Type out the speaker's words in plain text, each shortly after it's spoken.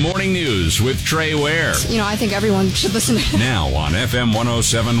Morning News with Trey Ware. I think everyone should listen to it. Now on FM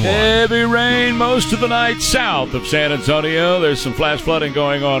 107.1. Heavy rain most of the night south of San Antonio. There's some flash flooding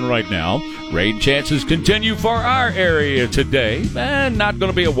going on right now. Rain chances continue for our area today. And not going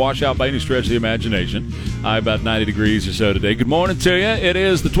to be a washout by any stretch of the imagination. High about 90 degrees or so today. Good morning to you. It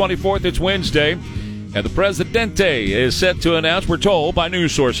is the 24th. It's Wednesday. And the Presidente is set to announce, we're told by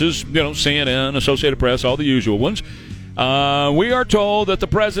news sources, CNN, Associated Press, all the usual ones. We are told that the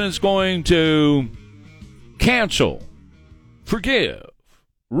president's going to cancel, forgive,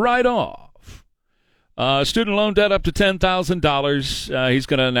 write off student loan debt up to $10,000. He's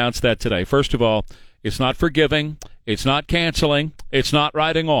going to announce that today. First of all, it's not forgiving, it's not canceling, it's not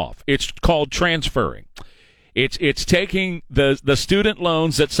writing off. It's called transferring. It's taking the student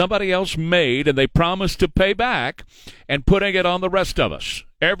loans that somebody else made and they promised to pay back and putting it on the rest of us.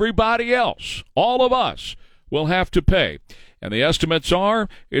 Everybody else, all of us, will have to pay. And the estimates are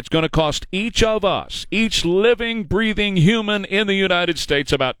it's going to cost each of us, each living, breathing human in the United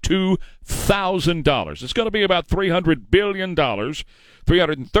States, about $2,000. It's going to be about $300 billion,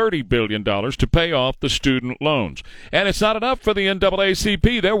 $330 billion to pay off the student loans. And it's not enough for the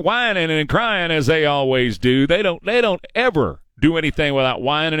NAACP. They're whining and crying as they always do. They don't ever do anything without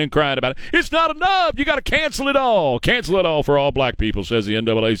whining and crying about it. It's not enough. You got to cancel it all. Cancel it all for all black people, says the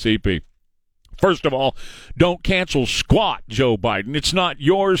NAACP. First of all, don't cancel squat, Joe Biden. It's not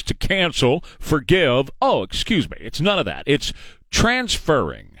yours to cancel, forgive. Oh, excuse me. It's none of that. It's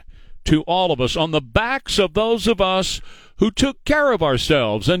transferring to all of us on the backs of those of us who took care of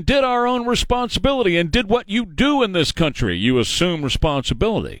ourselves and did our own responsibility and did what you do in this country. You assume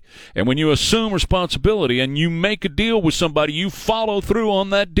responsibility. And when you assume responsibility and you make a deal with somebody, you follow through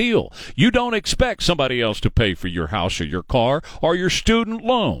on that deal. You don't expect somebody else to pay for your house or your car or your student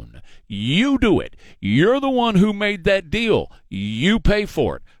loan. You do it. You're the one who made that deal. You pay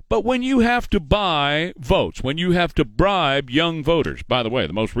for it. But when you have to buy votes, when you have to bribe young voters, by the way,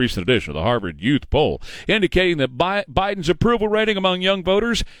 the most recent edition of the Harvard Youth Poll indicating that Biden's approval rating among young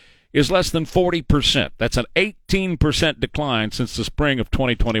voters is less than 40%. That's an 18% decline since the spring of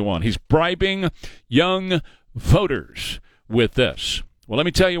 2021. He's bribing young voters with this. Well, let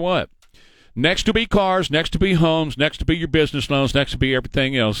me tell you what. Next to be cars, next to be homes, next to be your business loans, next to be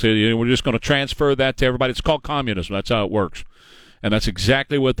everything else. We're just going to transfer that to everybody. It's called communism. That's how it works. And that's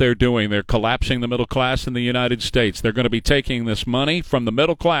exactly what they're doing. They're collapsing the middle class in the United States. They're going to be taking this money from the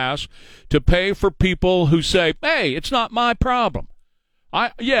middle class to pay for people who say, hey, it's not my problem.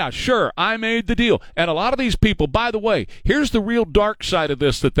 Yeah, sure, I made the deal. And a lot of these people, by the way, here's the real dark side of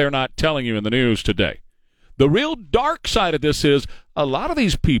this that they're not telling you in the news today. The real dark side of this is a lot of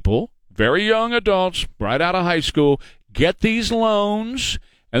these people, very young adults, right out of high school, get these loans,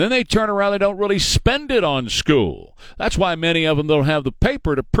 and then they turn around, they don't really spend it on school. That's why many of them don't have the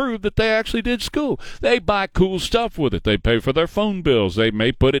paper to prove that they actually did school. They buy cool stuff with it. They pay for their phone bills. They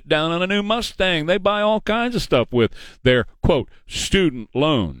may put it down on a new Mustang. They buy all kinds of stuff with their, quote, student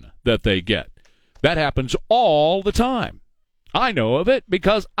loan that they get. That happens all the time. I know of it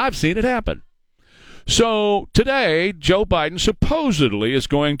because I've seen it happen. So today, Joe Biden supposedly is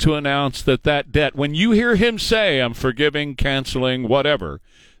going to announce that debt, when you hear him say, I'm forgiving, canceling, whatever,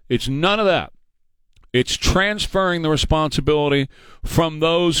 it's none of that. It's transferring the responsibility from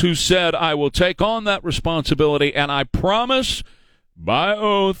those who said, I will take on that responsibility, and I promise by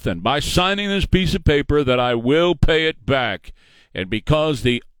oath and by signing this piece of paper that I will pay it back. And because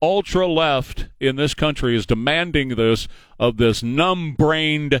the ultra-left in this country is demanding this of this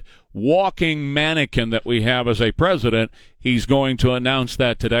numb-brained walking mannequin that we have as a president, he's going to announce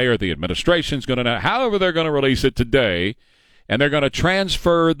that today, or the administration's going to, however they're going to release it today, and they're going to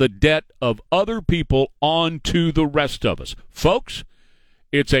transfer the debt of other people onto the rest of us. Folks,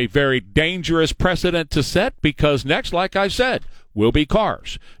 it's a very dangerous precedent to set because next, like I said, will be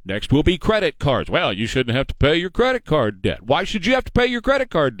cars. Next will be credit cards. Well, you shouldn't have to pay your credit card debt. Why should you have to pay your credit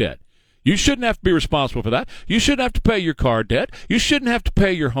card debt? You shouldn't have to be responsible for that. You shouldn't have to pay your car debt. You shouldn't have to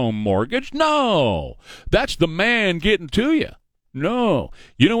pay your home mortgage. No. That's the man getting to you. No.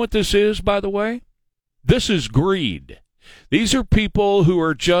 You know what this is, by the way? This is greed. These are people who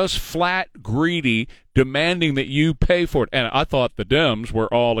are just flat greedy, demanding that you pay for it. And I thought the Dems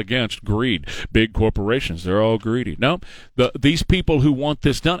were all against greed. Big corporations, they're all greedy. No, these people who want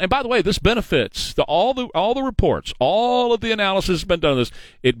this done. And by the way, this benefits all the reports, all of the analysis has been done on this.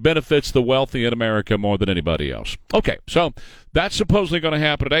 It benefits the wealthy in America more than anybody else. Okay, so that's supposedly going to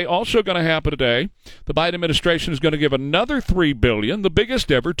happen today. Also going to happen today, the Biden administration is going to give another $3 billion, the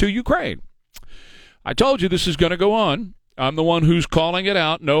biggest ever, to Ukraine. I told you this is going to go on. I'm the one who's calling it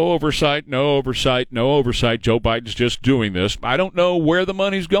out. No oversight, no oversight, no oversight. Joe Biden's just doing this. I don't know where the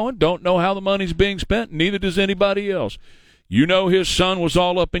money's going. Don't know how the money's being spent. Neither does anybody else. You know his son was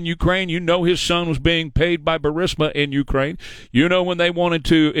all up in Ukraine. You know his son was being paid by Burisma in Ukraine. You know when they wanted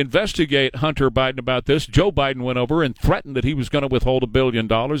to investigate Hunter Biden about this, Joe Biden went over and threatened that he was going to withhold $1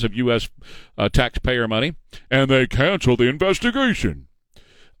 billion of U.S. Taxpayer money, and they canceled the investigation.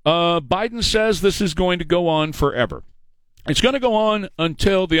 Biden says this is going to go on forever. It's going to go on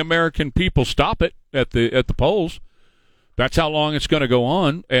until the American people stop it at the polls. That's how long it's going to go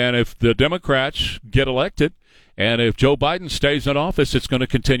on. And if the Democrats get elected, and if Joe Biden stays in office, it's going to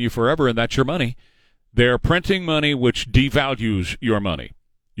continue forever, and that's your money. They're printing money which devalues your money.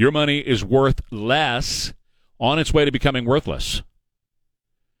 Your money is worth less, on its way to becoming worthless.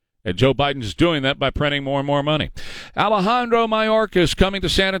 And Joe Biden is doing that by printing more and more money. Alejandro Mayorkas coming to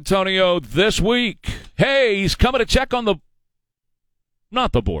San Antonio this week. Hey, he's coming to check on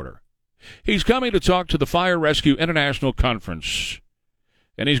not the border. He's coming to talk to the Fire Rescue International Conference.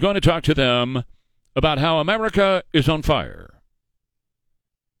 And he's going to talk to them about how America is on fire.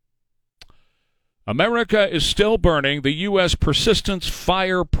 America is still burning, the U.S. persistence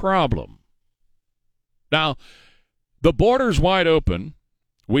fire problem. Now, the border's wide open.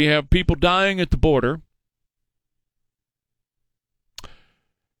 We have people dying at the border.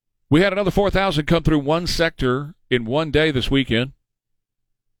 We had another 4,000 come through one sector in one day this weekend.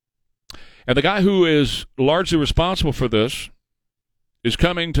 And the guy who is largely responsible for this is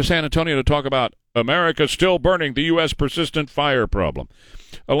coming to San Antonio to talk about America still burning, the U.S. persistent fire problem.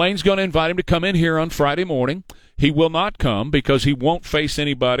 Elaine's going to invite him to come in here on Friday morning. He will not come because he won't face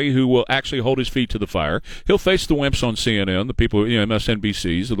anybody who will actually hold his feet to the fire. He'll face the wimps on CNN, the people,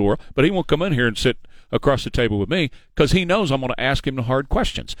 MSNBCs of the world, but he won't come in here and sit across the table with me because he knows I'm going to ask him the hard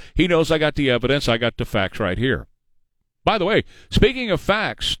questions. He knows I got the evidence, I got the facts right here. By the way, speaking of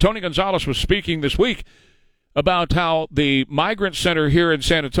facts, Tony Gonzalez was speaking this week about how the migrant center here in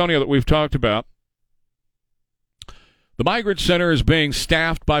San Antonio that we've talked about, the migrant center is being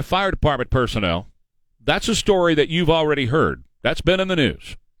staffed by fire department personnel. That's a story that you've already heard. That's been in the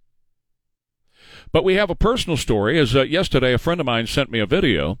news. But we have a personal story. As yesterday, a friend of mine sent me a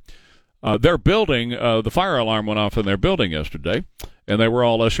video. Their building, the fire alarm went off in their building yesterday, and they were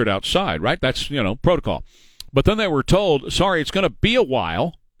all ushered outside, right? That's, protocol. But then they were told, sorry, it's going to be a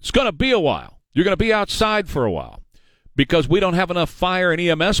while. It's going to be a while. You're going to be outside for a while because we don't have enough fire and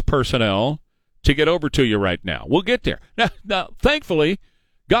EMS personnel to get over to you right now. We'll get there. Now, thankfully,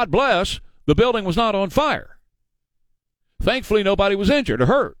 God bless, the building was not on fire. Thankfully, nobody was injured or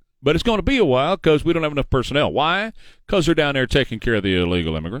hurt. But it's going to be a while because we don't have enough personnel. Why? Because they're down there taking care of the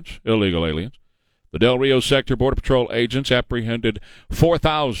illegal immigrants, illegal aliens. The Del Rio sector Border Patrol agents apprehended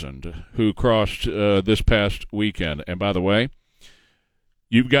 4,000 who crossed this past weekend. And by the way,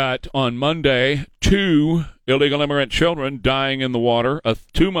 you've got on Monday 2 illegal immigrant children dying in the water. A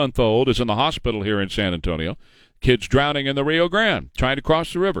 2-month-old is in the hospital here in San Antonio. Kids drowning in the Rio Grande, trying to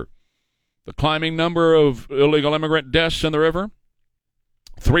cross the river. The climbing number of illegal immigrant deaths in the river,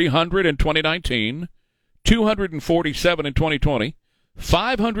 300 in 2019, 247 in 2020,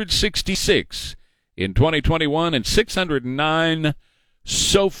 566 in 2021, and 609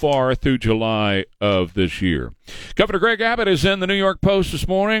 so far through July of this year. Governor Greg Abbott is in the New York Post this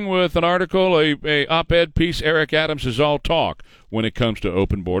morning with an article, a op-ed piece. Eric Adams is all talk when it comes to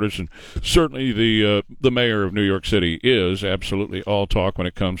open borders, and certainly the mayor of New York City is absolutely all talk when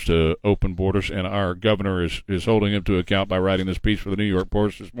it comes to open borders, and our governor is holding him to account by writing this piece for the New York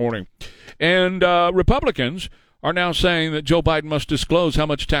Post this morning. And Republicans are now saying that Joe Biden must disclose how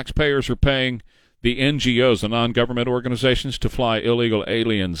much taxpayers are paying the NGOs, the non-government organizations, to fly illegal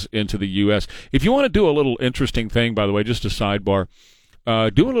aliens into the U.S. If you want to do a little interesting thing, by the way, just a sidebar,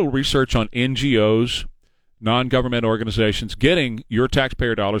 do a little research on NGOs, non-government organizations, getting your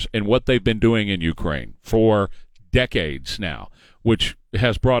taxpayer dollars and what they've been doing in Ukraine for decades now, which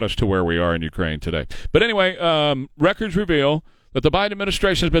has brought us to where we are in Ukraine today. But anyway, records reveal that the Biden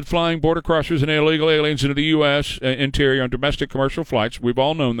administration has been flying border crossers and illegal aliens into the U.S. interior on domestic commercial flights. We've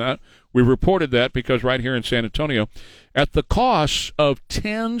all known that. We've reported that because right here in San Antonio, at the cost of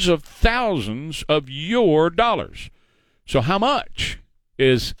tens of thousands of your dollars. So how much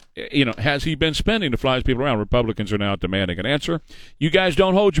is has he been spending to fly his people around? Republicans are now demanding an answer. You guys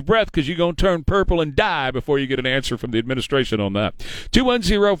don't hold your breath because you're going to turn purple and die before you get an answer from the administration on that.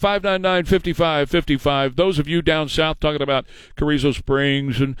 210-599-5555. Those of you down south talking about Carrizo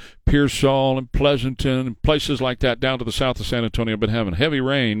Springs and Pearsall and Pleasanton and places like that down to the south of San Antonio have been having heavy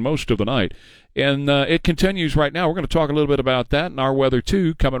rain most of the night. And it continues right now. We're going to talk a little bit about that and our weather,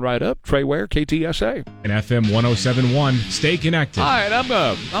 too, coming right up. Trey Ware, KTSA. And FM 107.1. Stay connected. All right, I'm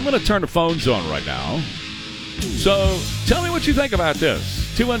going to turn the phones on right now. So tell me what you think about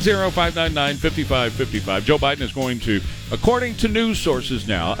this. 210-599-5555. Joe Biden is going to, according to news sources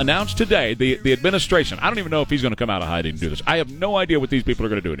now, announce today the administration. I don't even know if he's going to come out of hiding and do this. I have no idea what these people are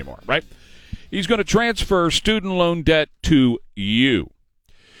going to do anymore, right? He's going to transfer student loan debt to you.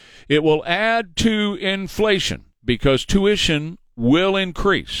 It will add to inflation because tuition will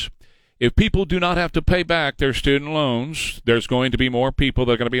increase. If people do not have to pay back their student loans, there's going to be more people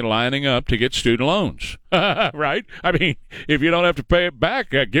that are going to be lining up to get student loans, right? I mean, if you don't have to pay it back,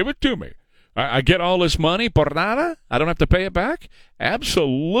 give it to me. I get all this money, por nada? I don't have to pay it back?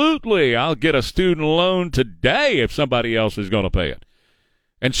 Absolutely. I'll get a student loan today if somebody else is going to pay it.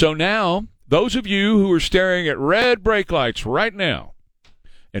 And so now, those of you who are staring at red brake lights right now,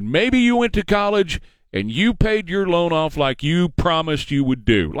 and maybe you went to college and you paid your loan off like you promised you would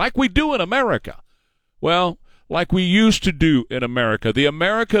do, like we do in America. Well, like we used to do in America. The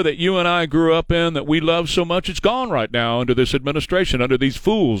America that you and I grew up in, that we love so much, it's gone right now under this administration, under these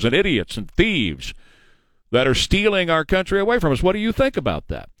fools and idiots and thieves that are stealing our country away from us. What do you think about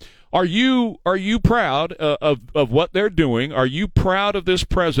that? Are you proud of what they're doing? Are you proud of this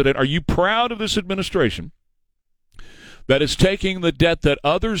president? Are you proud of this administration that is taking the debt that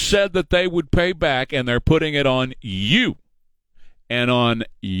others said that they would pay back, and they're putting it on you and on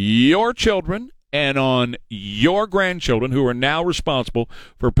your children and on your grandchildren, who are now responsible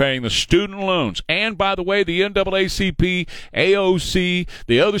for paying the student loans? And, by the way, the NAACP, AOC,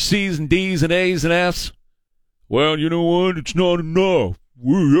 the other C's and D's and A's and F's, well, you know what? It's not enough.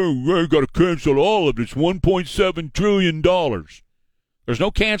 We got to cancel all of it. It's $1.7 trillion. There's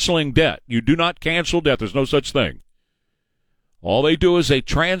no canceling debt. You do not cancel debt. There's no such thing. All they do is they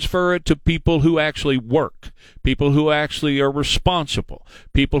transfer it to people who actually work, people who actually are responsible,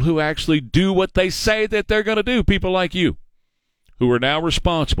 people who actually do what they say that they're going to do, people like you who are now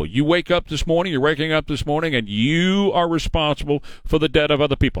responsible. You wake up this morning, you're waking up this morning, and you are responsible for the debt of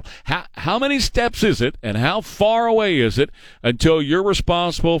other people. How many steps is it, and how far away is it until you're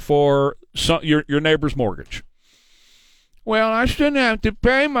responsible for your neighbor's mortgage? Well, I shouldn't have to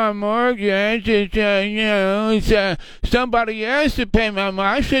pay my mortgage. It's somebody else to pay my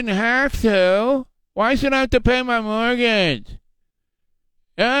mortgage. I shouldn't have to. Why should I have to pay my mortgage?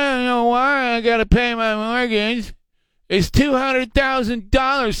 I don't know why I got to pay my mortgage. It's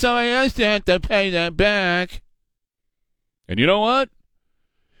 $200,000. Somebody else to have to pay that back. And you know what?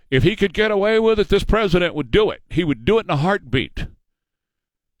 If he could get away with it, this president would do it. He would do it in a heartbeat.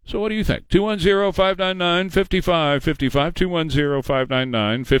 So what do you think? 210-599-5555,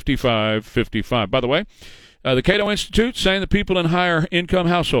 210-599-5555. By the way, the Cato Institute saying that people in higher income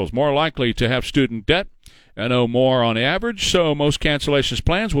households more likely to have student debt and owe more on average, so most cancellations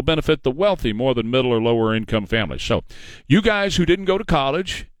plans will benefit the wealthy more than middle or lower income families. So you guys who didn't go to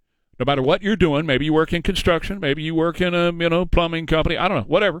college, no matter what you're doing, maybe you work in construction, maybe you work in a plumbing company, I don't know,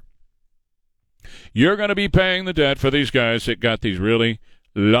 whatever, you're going to be paying the debt for these guys that got these really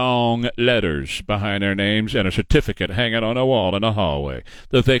long letters behind their names and a certificate hanging on a wall in a hallway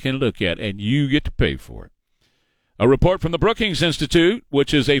that they can look at, and you get to pay for it. A report from the Brookings Institute,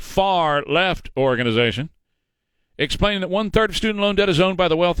 which is a far-left organization, explaining that one-third of student loan debt is owned by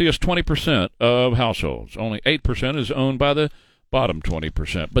the wealthiest 20% of households. Only 8% is owned by the bottom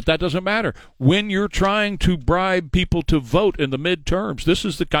 20%. But that doesn't matter. When you're trying to bribe people to vote in the midterms, this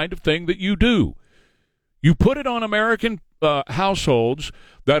is the kind of thing that you do. You put it on American households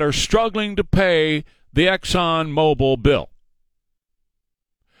that are struggling to pay the ExxonMobil bill,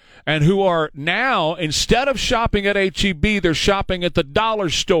 and who are now, instead of shopping at H-E-B, they're shopping at the dollar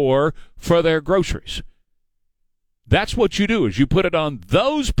store for their groceries. That's what you do, is you put it on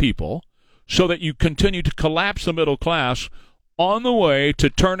those people so that you continue to collapse the middle class on the way to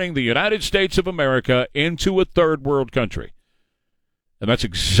turning the United States of America into a third world country. And that's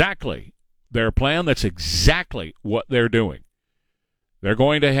exactly their plan. That's exactly what they're doing. They're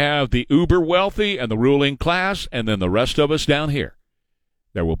going to have the uber wealthy and the ruling class, and then the rest of us down here.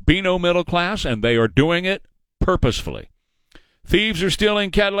 There will be no middle class, and they are doing it purposefully. Thieves are stealing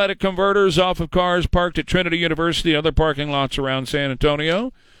catalytic converters off of cars parked at Trinity University and other parking lots around San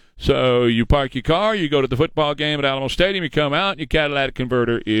Antonio. So you park your car, you go to the football game at Alamo Stadium, you come out, and your catalytic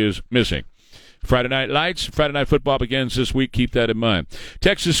converter is missing. Friday Night Lights, Friday Night Football begins this week. Keep that in mind.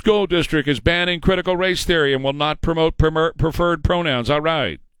 Texas School District is banning critical race theory and will not promote preferred pronouns. All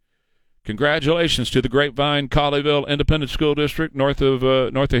right. Congratulations to the Grapevine Colleyville Independent School District north of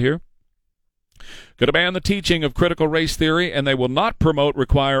here. Going to ban the teaching of critical race theory, and they will not promote,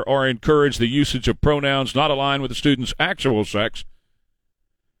 require, or encourage the usage of pronouns not aligned with the student's actual sex.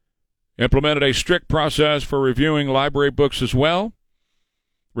 Implemented a strict process for reviewing library books as well,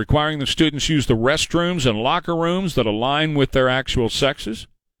 requiring the students use the restrooms and locker rooms that align with their actual sexes.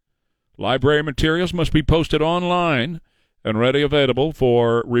 Library materials must be posted online and ready available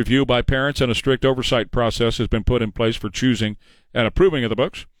for review by parents, and a strict oversight process has been put in place for choosing and approving of the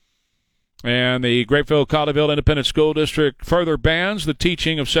books. And the Grapeville-Colleyville Independent School District further bans the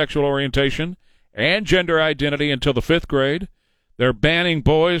teaching of sexual orientation and gender identity until the 5th grade. They're banning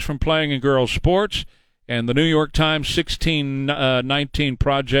boys from playing in girls' sports. And the New York Times 1619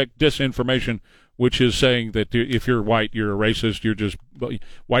 Project disinformation, which is saying that if you're white, you're a racist. You're just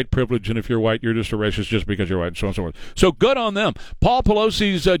white privilege, and if you're white, you're just a racist just because you're white, and so on and so forth. So good on them. Paul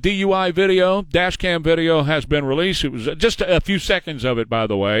Pelosi's DUI video, dash cam video, has been released. It was just a few seconds of it, by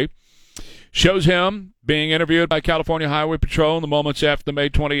the way. Shows him being interviewed by California Highway Patrol in the moments after the May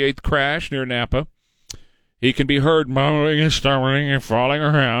 28th crash near Napa. He can be heard mumbling and stumbling and falling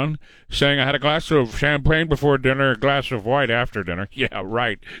around, saying, I had a glass of champagne before dinner, a glass of white after dinner. Yeah,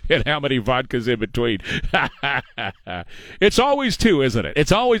 right. And how many vodkas in between? It's always two, isn't it?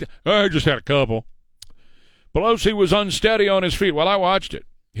 It's always, I just had a couple. Pelosi was unsteady on his feet. Well, I watched it.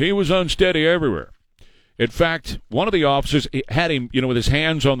 He was unsteady everywhere. In fact, one of the officers had him, with his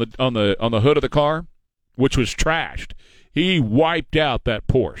hands on the hood of the car, which was trashed. He wiped out that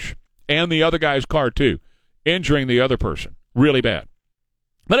Porsche and the other guy's car, too, injuring the other person really bad.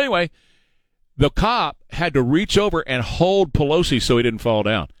 But anyway, the cop had to reach over and hold Pelosi so he didn't fall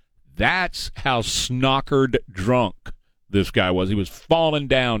down. That's how snockered drunk this guy was. He was falling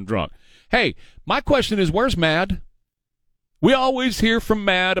down drunk. Hey, my question is, where's Mad? We always hear from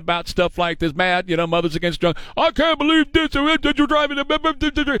Mad about stuff like this. Mad, Mothers Against Drunk. I can't believe this. You're driving.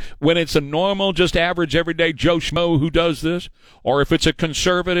 When it's a normal, just average, everyday Joe Schmo who does this, or if it's a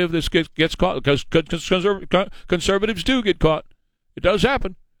conservative that gets caught, because conservatives do get caught. It does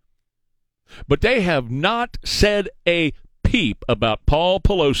happen. But they have not said a peep about Paul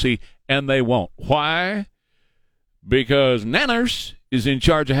Pelosi, and they won't. Why? Because Nanners is in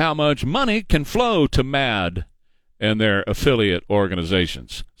charge of how much money can flow to Mad and their affiliate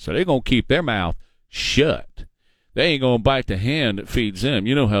organizations. So they're going to keep their mouth shut. They ain't going to bite the hand that feeds them.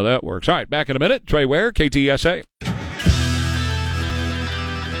 You know how that works. All right, back in a minute. Trey Ware, KTSA.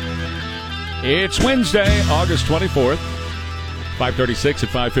 It's Wednesday, August 24th, 5:36 at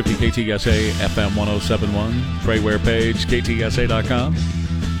 550 KTSA, FM 1071. Trey Ware page, KTSA.com.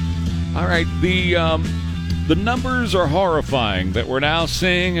 All right, the numbers are horrifying that we're now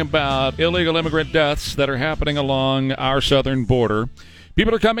seeing about illegal immigrant deaths that are happening along our southern border.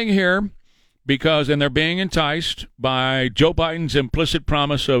 People are coming here and they're being enticed by Joe Biden's implicit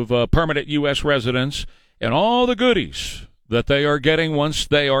promise of permanent U.S. residence and all the goodies that they are getting once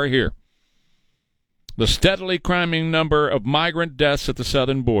they are here. The steadily climbing number of migrant deaths at the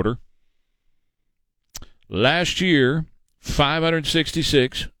southern border. Last year,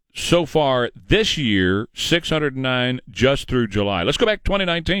 566. So far this year, 609 just through July. Let's go back to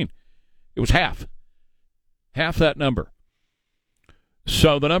 2019. It was half that number.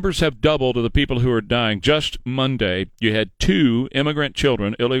 So the numbers have doubled of the people who are dying. Just Monday, you had 2 immigrant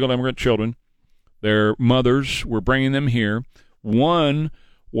children, illegal immigrant children. Their mothers were bringing them here. One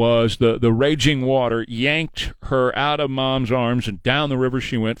was the raging water yanked her out of mom's arms and down the river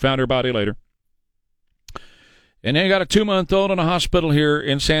she went, found her body later. And then you got a 2-month-old in a hospital here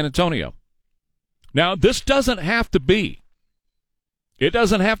in San Antonio. Now, this doesn't have to be. It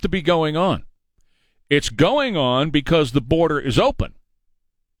doesn't have to be going on. It's going on because the border is open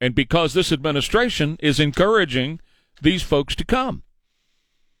and because this administration is encouraging these folks to come.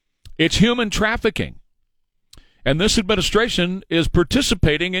 It's human trafficking. And this administration is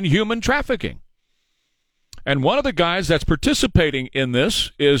participating in human trafficking. And one of the guys that's participating in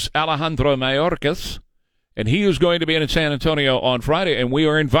this is Alejandro Mayorkas. And he is going to be in San Antonio on Friday, and we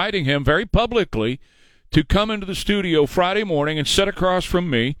are inviting him very publicly to come into the studio Friday morning and sit across from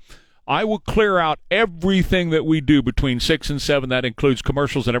me. I will clear out everything that we do between 6 and 7. That includes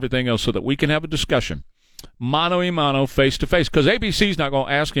commercials and everything else so that we can have a discussion, mano-a-mano, face-to-face, because ABC's not going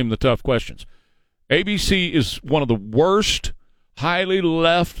to ask him the tough questions. ABC is one of the worst, highly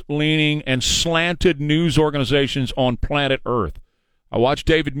left-leaning and slanted news organizations on planet Earth. I watched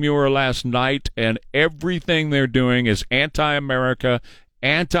David Muir last night, and everything they're doing is anti-America,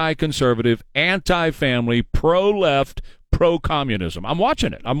 anti-conservative, anti-family, pro-left, pro-communism. I'm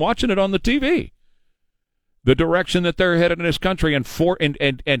watching it. I'm watching it on the TV. The direction that they're headed in this country and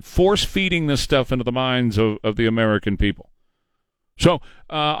force-feeding this stuff into the minds of the American people. So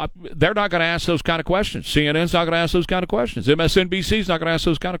they're not going to ask those kind of questions. CNN's not going to ask those kind of questions. MSNBC's not going to ask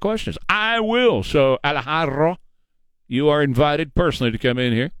those kind of questions. I will. So, Alejandro, you are invited personally to come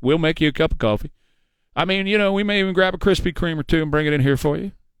in here. We'll make you a cup of coffee. I mean, we may even grab a Krispy Kreme or two and bring it in here for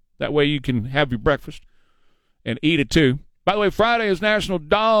you. That way you can have your breakfast and eat it too. By the way, Friday is National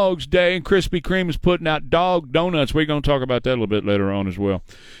Dogs Day, and Krispy Kreme is putting out dog donuts. We're going to talk about that a little bit later on as well.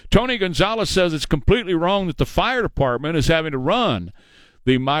 Tony Gonzalez says it's completely wrong that the fire department is having to run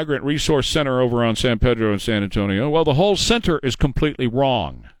the Migrant Resource Center over on San Pedro in San Antonio. Well, the whole center is completely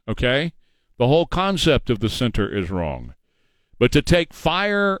wrong, okay? The whole concept of the center is wrong. But to take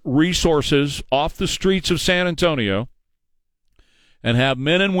fire resources off the streets of San Antonio and have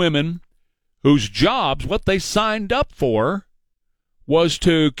men and women whose jobs, what they signed up for, was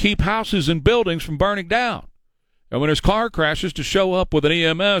to keep houses and buildings from burning down. And when there's car crashes, to show up with an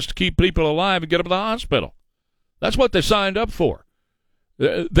EMS to keep people alive and get them to the hospital. That's what they signed up for.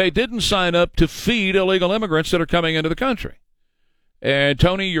 They didn't sign up to feed illegal immigrants that are coming into the country. And,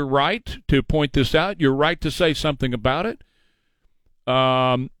 Tony, you're right to point this out. You're right to say something about it.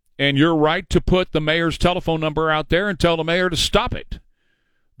 And you're right to put the mayor's telephone number out there and tell the mayor to stop it.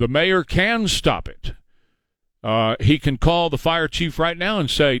 The mayor can stop it. He can call the fire chief right now and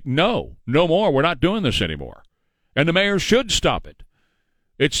say, no more. We're not doing this anymore. And the mayor should stop it.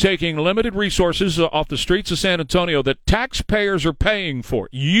 It's taking limited resources off the streets of San Antonio that taxpayers are paying for.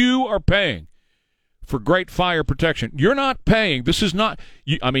 You are paying for great fire protection. You're not paying. This is not,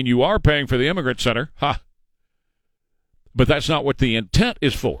 you are paying for the immigrant center. Ha. But that's not what the intent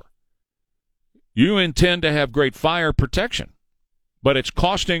is for. You intend to have great fire protection. But it's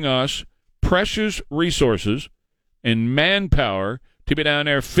costing us precious resources and manpower to be down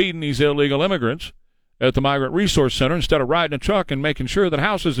there feeding these illegal immigrants at the Migrant Resource Center instead of riding a truck and making sure that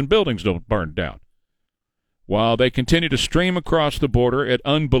houses and buildings don't burn down. While they continue to stream across the border at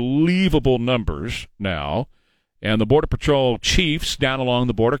unbelievable numbers now, and the Border Patrol chiefs down along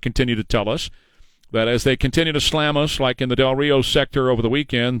the border continue to tell us that as they continue to slam us, like in the Del Rio sector over the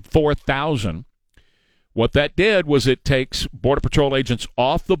weekend, 4,000. What that did was it takes Border Patrol agents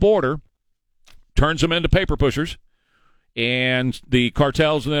off the border, turns them into paper pushers, and the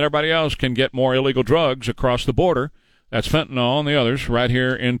cartels and everybody else can get more illegal drugs across the border. That's fentanyl and the others right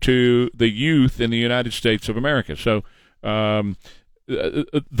here into the youth in the United States of America. So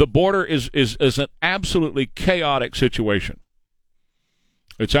the border is an absolutely chaotic situation.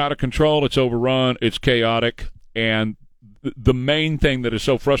 It's out of control. It's overrun. It's chaotic. And the main thing that is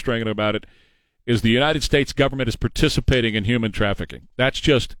so frustrating about it is the United States government is participating in human trafficking. That's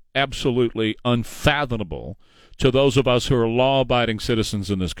just absolutely unfathomable to those of us who are law-abiding citizens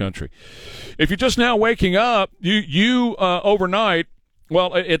in this country. If you're just now waking up, you overnight,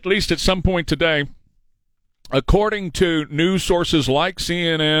 well, at least at some point today, according to news sources like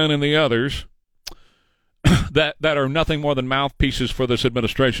CNN and the others that are nothing more than mouthpieces for this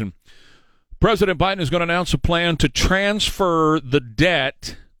administration, President Biden is going to announce a plan to transfer the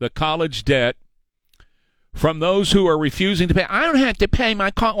debt, the college debt, from those who are refusing to pay. I don't have to pay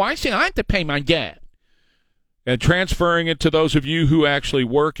my I say I have to pay my debt. And transferring it to those of you who actually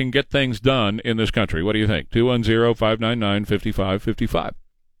work and get things done in this country. What do you think?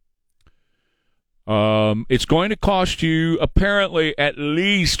 210-599-5555. It's going to cost you, apparently, at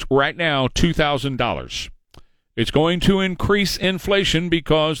least right now, $2,000. It's going to increase inflation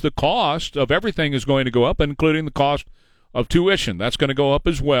because the cost of everything is going to go up, including the cost of tuition. That's going to go up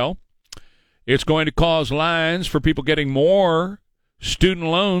as well. It's going to cause lines for people getting more student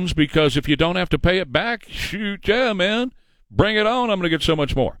loans because if you don't have to pay it back, shoot, yeah, man, bring it on. I'm going to get so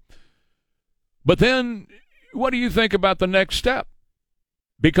much more. But then what do you think about the next step?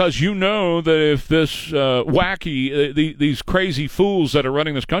 Because you know that if this these crazy fools that are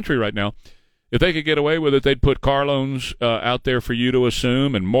running this country right now, if they could get away with it, they'd put car loans out there for you to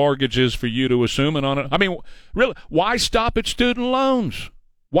assume and mortgages for you to assume. And on it. I mean, really, why stop at student loans?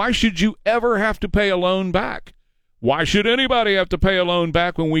 Why should you ever have to pay a loan back? Why should anybody have to pay a loan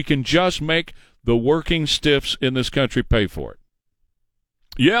back when we can just make the working stiffs in this country pay for it?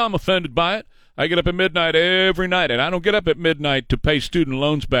 Yeah, I'm offended by it. I get up at midnight every night, and I don't get up at midnight to pay student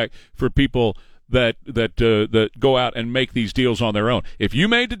loans back for people that go out and make these deals on their own. If you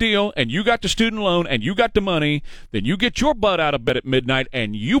made the deal and you got the student loan and you got the money, then you get your butt out of bed at midnight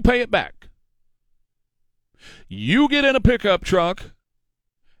and you pay it back. You get in a pickup truck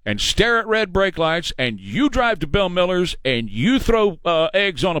and stare at red brake lights, and you drive to Bill Miller's and you throw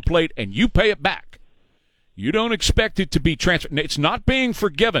eggs on a plate and you pay it back. You don't expect it to be transferred. It's not being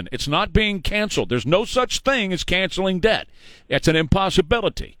forgiven. It's not being canceled. There's no such thing as canceling debt. It's an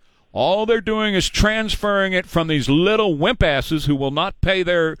impossibility. All they're doing is transferring it from these little wimp asses who will not pay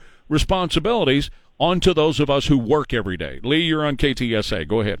their responsibilities onto those of us who work every day. Lee, you're on KTSA.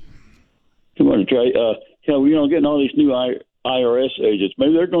 Go ahead. Good morning, Trey. Getting all these new IRS agents.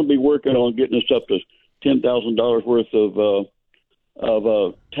 Maybe they're going to be working on getting us up to $10,000 worth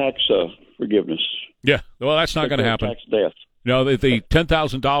of tax forgiveness. Yeah, well, that's not going to happen. Tax death. No, the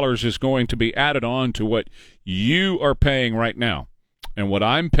 $10,000 is going to be added on to what you are paying right now and what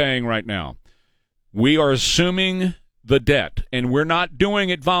I'm paying right now. We are assuming the debt, and we're not doing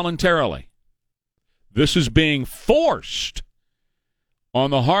it voluntarily. This is being forced on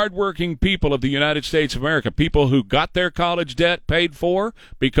the hardworking people of the United States of America, people who got their college debt paid for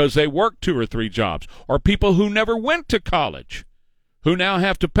because they worked 2 or 3 jobs, or people who never went to college, who now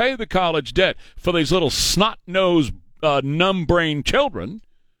have to pay the college debt for these little snot-nosed, numb-brained children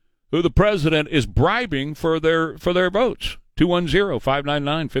who the president is bribing for their votes.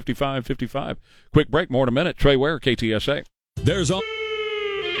 210-599-5555. Quick break, more in a minute. Trey Ware, KTSA. There's all.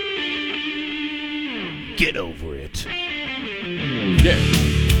 Get over it. Yeah.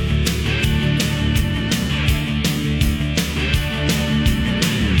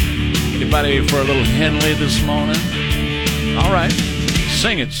 Anybody for a little Henley this morning? All right.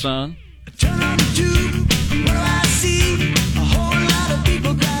 Sing it, son. Turn on the tube, what do I see? A whole lot of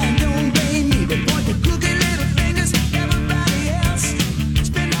people crying, don't blame me. They point the crooked little fingers, everybody else.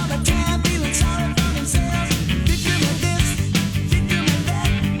 Spend all the time feeling sorry for themselves. Victim of this, victim of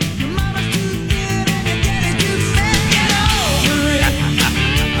that. Your mama's too thin and your daddy's too fat. Get over it.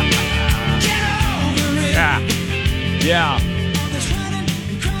 Get over it. Yeah. All this running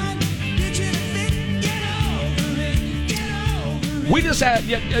and crying, bitching and fit. Get over it. Get over it. We just had,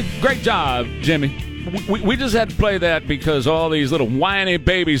 great job, Jimmy. We just had to play that because all these little whiny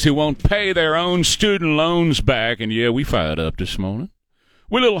babies who won't pay their own student loans back, and yeah, we fired up this morning.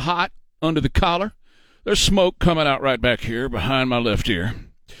 We're a little hot under the collar. There's smoke coming out right back here behind my left ear.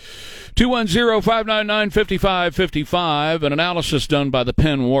 210-599-5555, an analysis done by the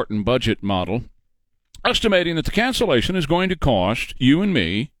Penn Wharton budget model, estimating that the cancellation is going to cost you and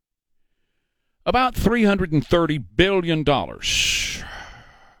me about $330 billion,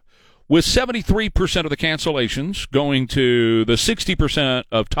 with 73% of the cancellations going to the 60%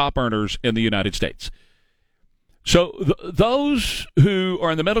 of top earners in the United States. So those who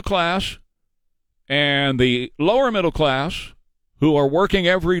are in the middle class and the lower middle class who are working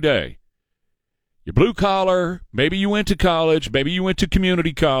every day, you're blue collar, maybe you went to college, maybe you went to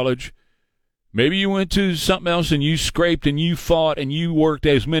community college, maybe you went to something else and you scraped and you fought and you worked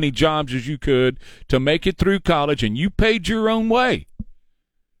as many jobs as you could to make it through college and you paid your own way.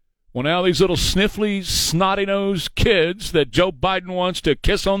 Well, now these little sniffly, snotty-nosed kids that Joe Biden wants to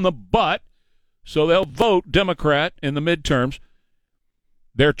kiss on the butt so they'll vote Democrat in the midterms,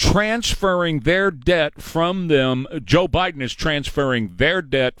 they're transferring their debt from them. Joe Biden is transferring their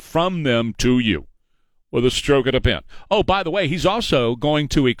debt from them to you with a stroke of a pen. Oh, by the way, he's also going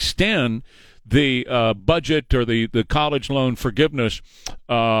to extend the budget or the college loan forgiveness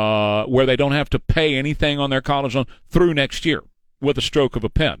where they don't have to pay anything on their college loan through next year with a stroke of a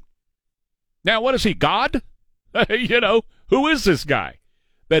pen. Now, what is he, God? Who is this guy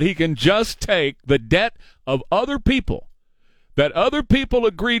that he can just take the debt of other people that other people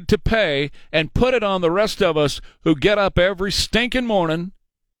agreed to pay and put it on the rest of us who get up every stinking morning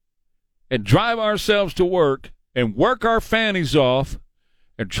and drive ourselves to work and work our fannies off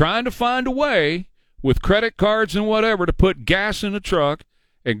and trying to find a way with credit cards and whatever to put gas in the truck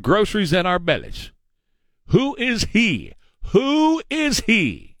and groceries in our bellies. Who is he? Who is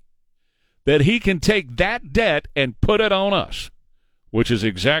he that he can take that debt and put it on us, which is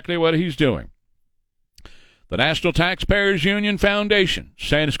exactly what he's doing? The National Taxpayers Union Foundation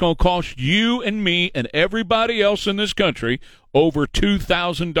saying it's going to cost you and me and everybody else in this country over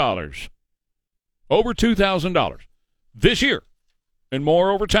 $2,000. Over $2,000 this year and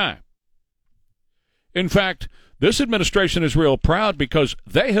more over time. In fact, this administration is real proud because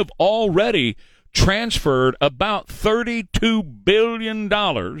they have already transferred about $32 billion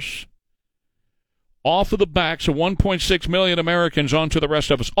off of the backs of 1.6 million Americans onto the rest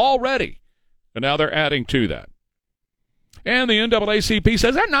of us already. And now they're adding to that. And the NAACP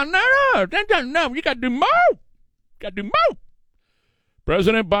says, no, you got to do more. Got to do more.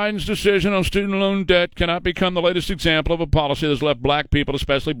 President Biden's decision on student loan debt cannot become the latest example of a policy that's left black people,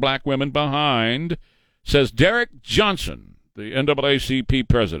 especially black women, behind, says Derek Johnson, the NAACP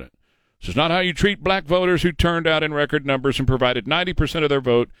president. This is not how you treat black voters who turned out in record numbers and provided 90% of their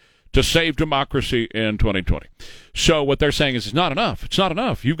vote to save democracy in 2020. So what they're saying is it's not enough. It's not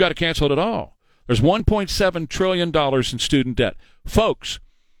enough. You've got to cancel it all. There's $1.7 trillion in student debt. Folks,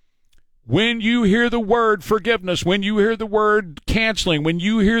 when you hear the word forgiveness, when you hear the word canceling, when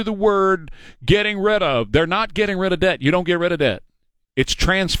you hear the word getting rid of, they're not getting rid of debt. You don't get rid of debt. It's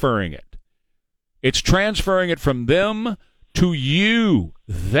transferring it. It's transferring it from them to you.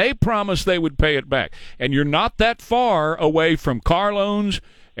 They promised they would pay it back. And you're not that far away from car loans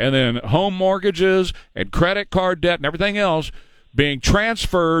and then home mortgages and credit card debt and everything else being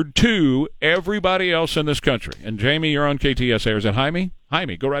transferred to everybody else in this country. And Jamie, you're on KTSA. Or is it Jaime?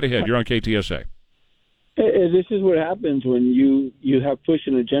 Jaime, go right ahead. You're on KTSA. This is what happens when you have pushed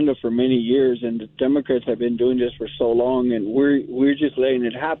an agenda for many years, and the Democrats have been doing this for so long, and we're just letting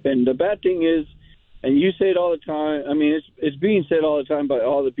it happen. The bad thing is, and you say it all the time, I mean, it's being said all the time by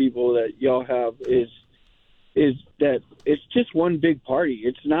all the people that y'all have, is that it's just one big party.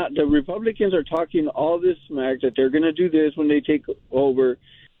 It's not, the Republicans are talking all this smack that they're going to do this when they take over.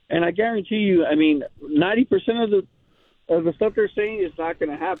 And I guarantee you, I mean, 90% of the stuff they're saying is not going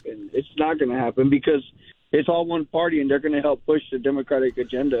to happen. It's not going to happen because it's all one party, and they're going to help push the Democratic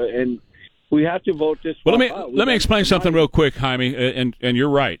agenda. And we have to vote this. Well, let me explain something real quick, Jaime, and you're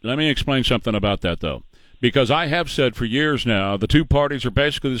right. Let me explain something about that, though. Because I have said for years now, the two parties are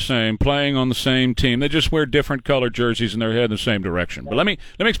basically the same, playing on the same team. They just wear different colored jerseys and they're heading the same direction. But let me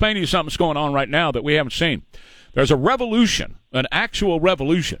explain to you something that's going on right now that we haven't seen. There's a revolution, an actual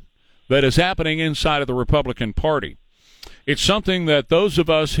revolution, that is happening inside of the Republican Party. It's something that those of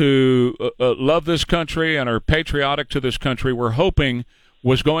us who love this country and are patriotic to this country were hoping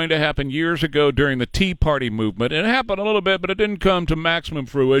was going to happen years ago during the Tea Party movement. It happened a little bit, but it didn't come to maximum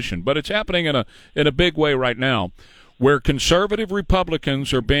fruition. But it's happening in a big way right now, where conservative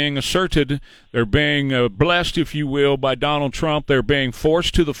Republicans are being asserted. They're being blessed, if you will, by Donald Trump. They're being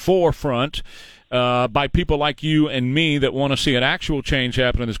forced to the forefront by people like you and me that want to see an actual change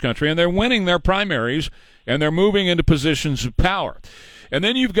happen in this country. And they're winning their primaries, and they're moving into positions of power. And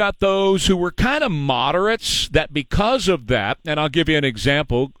then you've got those who were kind of moderates that because of that, and I'll give you an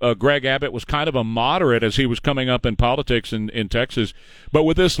example, Greg Abbott was kind of a moderate as he was coming up in politics in Texas. But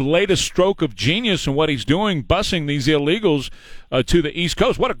with this latest stroke of genius and what he's doing, busing these illegals to the East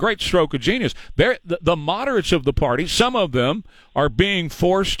Coast, what a great stroke of genius. The moderates of the party, some of them are being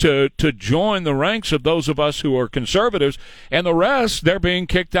forced to join the ranks of those of us who are conservatives, and the rest, they're being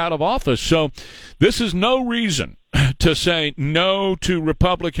kicked out of office. So this is no reason to say no to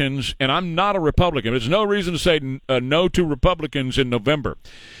Republicans, and I'm not a Republican. There's no reason to say no to Republicans in November.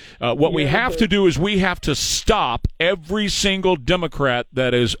 What we have to do is we have to stop every single Democrat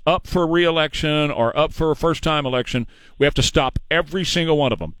that is up for re-election or up for a first-time election. We have to stop every single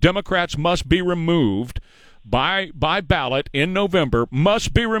one of them. Democrats must be removed by ballot in November,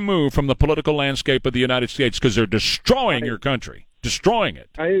 must be removed from the political landscape of the United States because they're destroying your country, destroying it.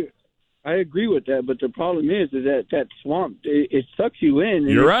 I agree with that, but the problem is that swamp, it sucks you in.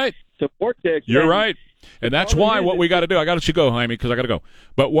 You're right. It's a vortex. You're right. And that's why what we got to do, I got to let you go, Jaime, because I got to go.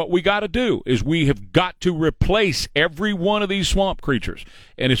 But what we got to do is we have got to replace every one of these swamp creatures.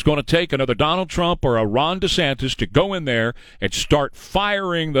 And it's going to take another Donald Trump or a Ron DeSantis to go in there and start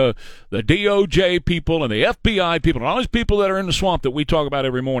firing the DOJ people and the FBI people and all these people that are in the swamp that we talk about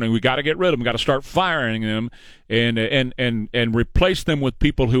every morning. We got to get rid of them. We got to start firing them and replace them with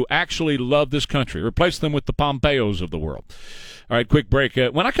people who actually love this country. Replace them with the Pompeos of the world. All right, quick break.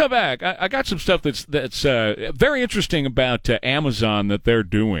 When I come back, I got some stuff that's very interesting about Amazon that they're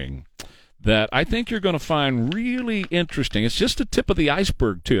doing that I think you're going to find really interesting. It's just the tip of the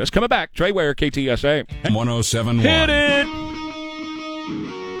iceberg, too. That's coming back. Trey Ware, KTSA. 1071. Hit it!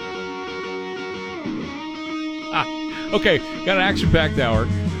 Okay, got an action-packed hour.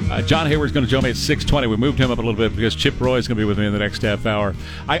 John Hayward's going to join me at 6:20. We moved him up a little bit because Chip Roy is going to be with me in the next half hour.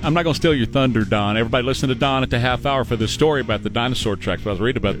 I'm not going to steal your thunder, Don. Everybody listen to Don at the half hour for this story about the dinosaur tracks. I was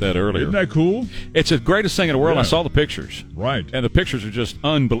reading about that earlier. Isn't that cool? It's the greatest thing in the world. Yeah. I saw the pictures. Right. And the pictures are just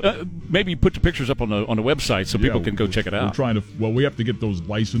unbelievable. Maybe you put the pictures up on the website so people can go check it out. We're trying to. Well, we have to get those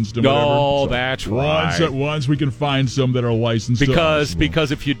licensed and Oh, whatever. that's right. Once we can find some that are licensed.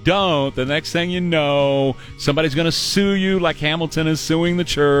 Because if you don't, the next thing you know, somebody's going to sue you like Hamilton is suing the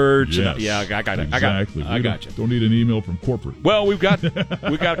church. Yes. Yeah, I got it. Exactly. I got you. Don't need an email from corporate. Well, we've got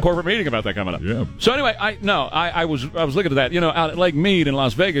a corporate meeting about that coming up. Yeah. So anyway, I was looking at that. Out at Lake Mead in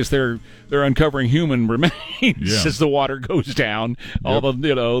Las Vegas, they're uncovering human remains as the water goes down. All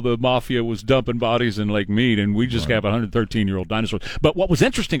the mafia was dumping bodies in Lake Mead, and we just have 113-year-old dinosaurs. But what was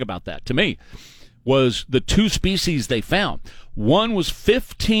interesting about that to me was the two species they found. One was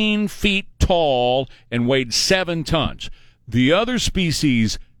 15 feet tall and weighed 7 tons. The other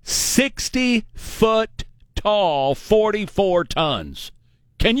species, 60 foot tall, 44 tons.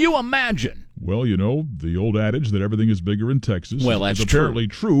 Can you imagine? Well, you know, the old adage that everything is bigger in Texas Well, that's is apparently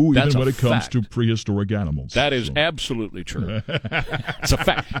true That's even a when it comes fact. to prehistoric animals. That is absolutely true. It's a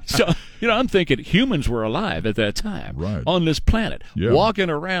fact. So, I'm thinking humans were alive at that time Right. on this planet, Yeah. walking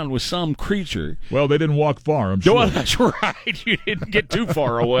around with some creature. Well, they didn't walk far, I'm sure. Well, that's right. You didn't get too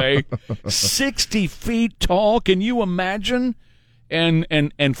far away. 60 feet tall. Can you imagine?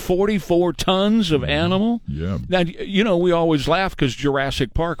 And 44 tons of animal. Yeah. Now, we always laugh because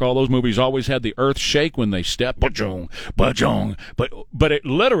Jurassic Park, all those movies always had the earth shake when they stepped. Ba-jong, ba-jong. But it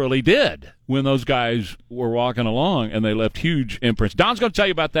literally did when those guys were walking along, and they left huge imprints. Don's going to tell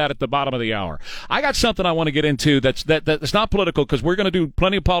you about that at the bottom of the hour. I got something I want to get into that's not political, because we're going to do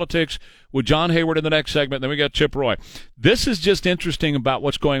plenty of politics with John Hayward in the next segment. Then we got Chip Roy. This is just interesting about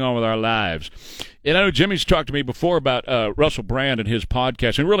what's going on with our lives. And I know Jimmy's talked to me before about Russell Brand and his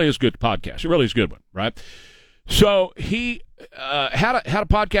podcast. And it really is a good podcast. It really is a good one, right? So he had a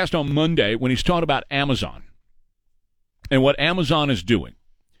podcast on Monday when he's talking about Amazon and what Amazon is doing.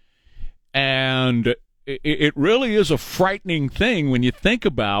 And it really is a frightening thing when you think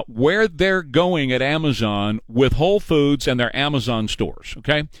about where they're going at Amazon with Whole Foods and their Amazon stores,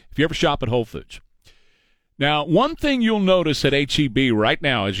 okay? If you ever shop at Whole Foods. Now, one thing you'll notice at H-E-B right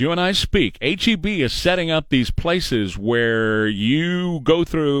now, as you and I speak, H-E-B is setting up these places where you go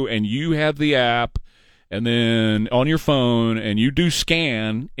through and you have the app and then on your phone and you do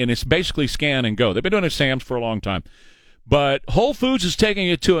scan, and it's basically scan and go. They've been doing it at Sam's for a long time. But Whole Foods is taking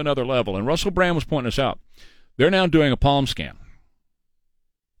it to another level, and Russell Brand was pointing this out. They're now doing a palm scan,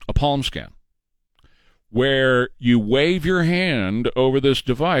 where you wave your hand over this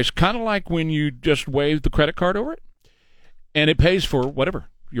device, kind of like when you just wave the credit card over it, and it pays for whatever,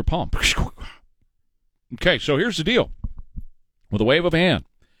 your palm. Okay, so here's the deal. With a wave of a hand,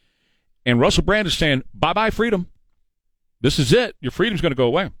 and Russell Brand is saying, bye-bye freedom. This is it. Your freedom's going to go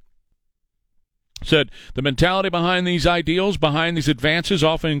away. Said the mentality behind these ideals, behind these advances,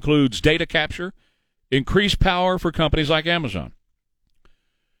 often includes data capture, increased power for companies like Amazon.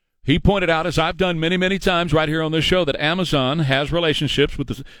 He pointed out, as I've done many, many times right here on this show, that Amazon has relationships with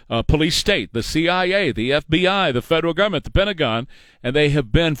the police state, the CIA, the FBI, the federal government, the Pentagon, and they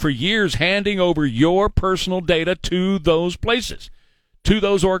have been for years handing over your personal data to those places, to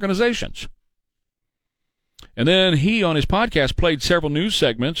those organizations. And then he, on his podcast, played several news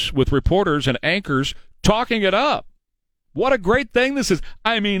segments with reporters and anchors talking it up. What a great thing this is.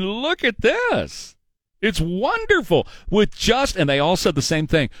 I mean, look at this. It's wonderful. And they all said the same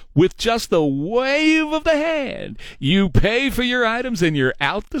thing, with just the wave of the hand, you pay for your items and you're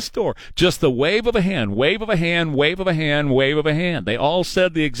out the store. Just the wave of a hand, wave of a hand, wave of a hand, wave of a hand. They all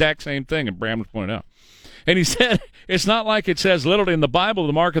said the exact same thing, and Bram was pointing out. And he said, it's not like it says literally in the Bible,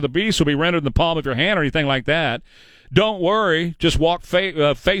 the mark of the beast will be rendered in the palm of your hand or anything like that. Don't worry. Just walk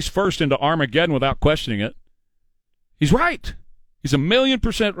face first into Armageddon without questioning it. He's right. He's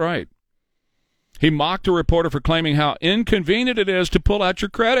 1,000,000% right. He mocked a reporter for claiming how inconvenient it is to pull out your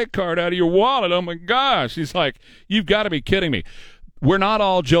credit card out of your wallet. Oh, my gosh. He's like, you've got to be kidding me. We're not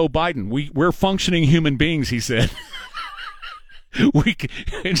all Joe Biden. We're functioning human beings, he said.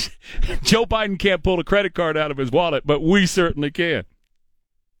 Joe Biden can't pull a credit card out of his wallet, but we certainly can.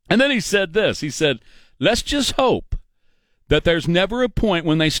 And then he said this. He said, let's just hope that there's never a point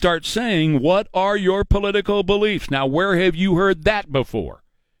when they start saying, what are your political beliefs? Now, where have you heard that before?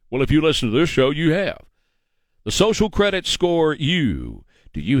 Well, if you listen to this show, you have. The social credit score you.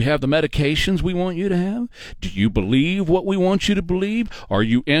 Do you have the medications we want you to have? Do you believe what we want you to believe? Are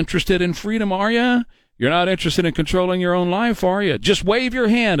you interested in freedom, are you? You're not interested in controlling your own life, are you? Just wave your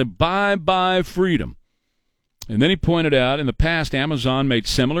hand and bye-bye freedom. And then he pointed out, in the past, Amazon made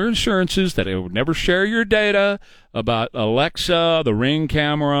similar assurances that it would never share your data about Alexa, the Ring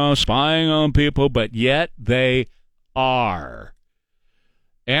camera, spying on people, but yet they are.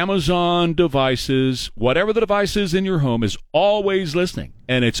 Amazon devices, whatever the device is in your home, is always listening,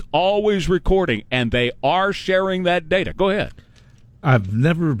 and it's always recording, and they are sharing that data. Go ahead. I've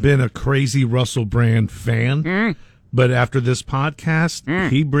never been a crazy Russell Brand fan, but after this podcast,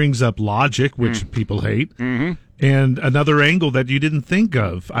 he brings up logic, which people hate, and another angle that you didn't think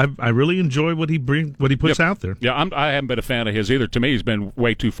of. I really enjoy what he puts out there. Yeah, I haven't been a fan of his either. To me, he's been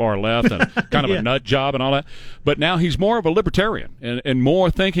way too far left and kind of a nut job and all that. But now he's more of a libertarian and more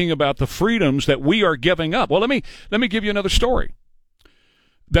thinking about the freedoms that we are giving up. Well, let me give you another story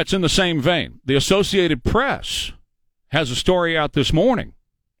that's in the same vein. The Associated Press has a story out this morning,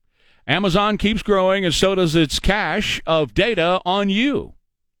 Amazon keeps growing, and so does its cache of data on you.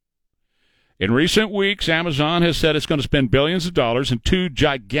 In recent weeks, Amazon has said it's going to spend billions of dollars in 2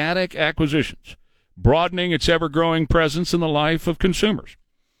 gigantic acquisitions, broadening its ever-growing presence in the life of consumers.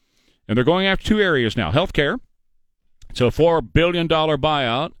 And they're going after 2 areas now. Healthcare. It's a $4 billion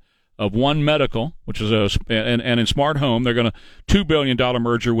buyout of One Medical, which is and in smart home, they're going to $2 billion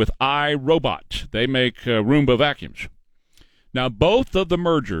merger with iRobot. They make Roomba vacuums. Now, both of the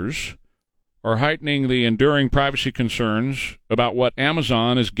mergers are heightening the enduring privacy concerns about what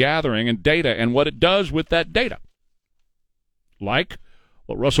Amazon is gathering in data and what it does with that data. Like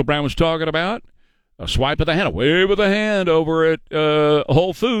what Russell Brand was talking about, a swipe of the hand, a wave of the hand over at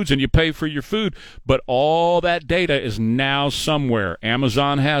Whole Foods, and you pay for your food. But all that data is now somewhere.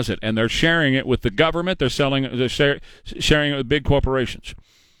 Amazon has it, and they're sharing it with the government. They're sharing it with big corporations.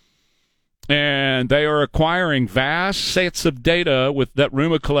 And they are acquiring vast sets of data that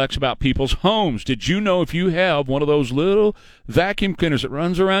Roomba collects about people's homes. Did you know if you have one of those little vacuum cleaners that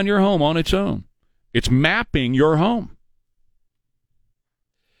runs around your home on its own, it's mapping your home?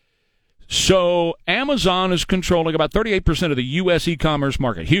 So Amazon is controlling about 38% of the U.S. e-commerce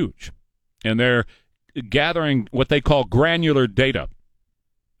market. Huge. And they're gathering what they call granular data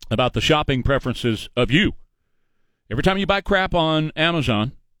about the shopping preferences of you. Every time you buy crap on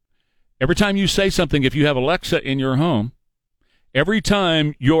Amazon, every time you say something, if you have Alexa in your home, every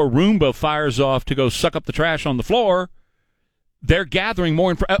time your Roomba fires off to go suck up the trash on the floor, they're gathering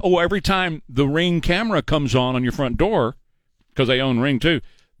more information. Every time the Ring camera comes on your front door, because they own Ring too,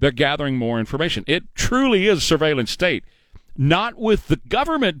 they're gathering more information. It truly is a surveillance state. Not with the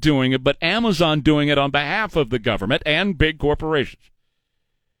government doing it, but Amazon doing it on behalf of the government and big corporations.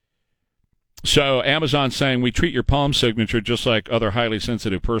 So Amazon's saying we treat your palm signature just like other highly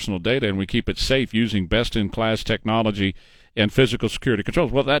sensitive personal data, and we keep it safe using best-in-class technology and physical security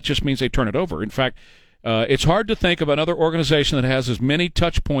controls. Well, that just means they turn it over. In fact, it's hard to think of another organization that has as many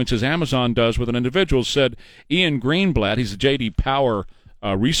touch points as Amazon does with an individual, said Ian Greenblatt. He's a J.D. Power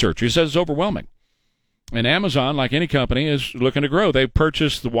researcher. He says it's overwhelming. And Amazon, like any company, is looking to grow. They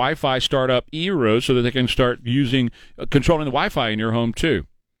purchased the Wi-Fi startup eero so that they can start controlling the Wi-Fi in your home too.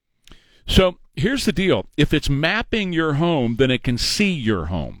 So here's the deal. If it's mapping your home, then it can see your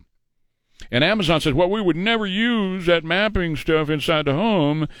home. And Amazon says, well, we would never use that mapping stuff inside the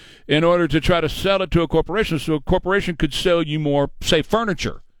home in order to try to sell it to a corporation, so a corporation could sell you more, say,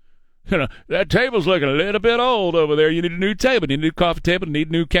 furniture. You know, that table's looking a little bit old over there. You need a new table. You need a new coffee table. You need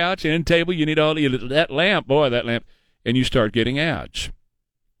a new couch, end table. You need that lamp. Boy, that lamp. And you start getting ads.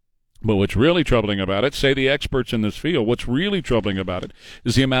 But what's really troubling about it, say the experts in this field, what's really troubling about it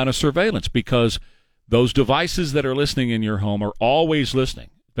is the amount of surveillance, because those devices that are listening in your home are always listening.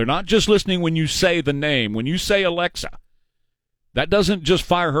 They're not just listening when you say the name. When you say Alexa, that doesn't just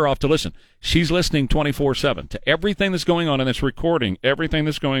fire her off to listen. She's listening 24/7 to everything that's going on, and it's recording everything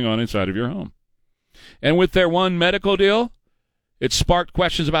that's going on inside of your home. And with their One Medical deal, it sparked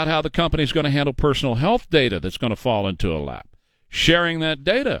questions about how the company is going to handle personal health data that's going to fall into a lap, sharing that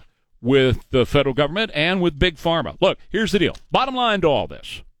data with the federal government and with Big Pharma. Look, here's the deal. Bottom line to all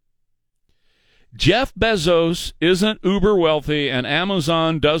this. Jeff Bezos isn't uber wealthy, and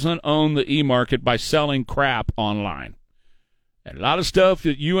Amazon doesn't own the e-market by selling crap online. And a lot of stuff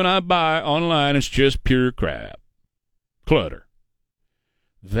that you and I buy online is just pure crap. Clutter.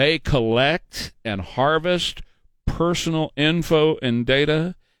 They collect and harvest personal info and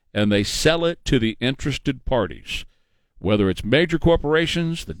data, and they sell it to the interested parties, whether it's major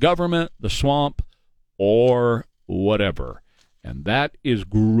corporations, the government, the swamp, or whatever. And that is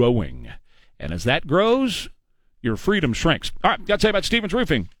growing. And as that grows, your freedom shrinks. All right, got to say about Stevens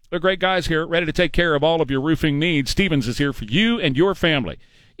Roofing. They're great guys here, ready to take care of all of your roofing needs. Stevens is here for you and your family.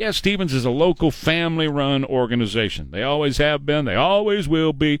 Yes, Stevens is a local family-run organization. They always have been. They always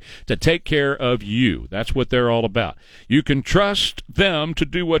will be, to take care of you. That's what they're all about. You can trust them to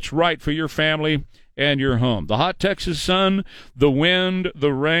do what's right for your family and your home. The hot Texas sun, the wind,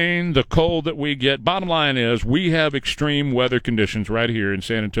 the rain, the cold that we get. Bottom line is we have extreme weather conditions right here in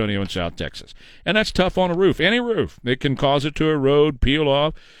San Antonio and South Texas. And that's tough on a roof. Any roof. It can cause it to erode, peel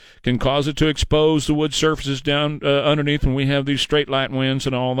off, can cause it to expose the wood surfaces down underneath when we have these straight line winds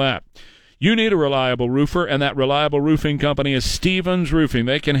and all that. You need a reliable roofer, and that reliable roofing company is Stevens Roofing.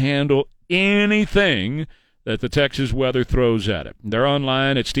 They can handle anything that the Texas weather throws at it. They're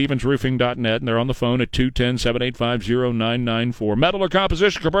online at stevensroofing.net, and they're on the phone at 210-785-0994. Metal or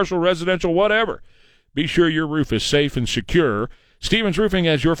composition, commercial, residential, whatever. Be sure your roof is safe and secure. Stevens Roofing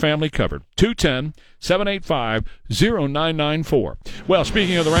has your family covered. 210-785-0994. Well,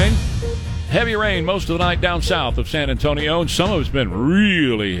 speaking of the rain, Heavy rain most of the night down south of San Antonio, and some of it's been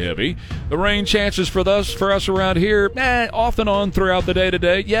really heavy. The rain chances for us around here, off and on throughout the day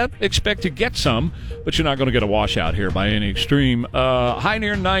today. Yeah, expect to get some, but you're not going to get a washout here by any extreme. High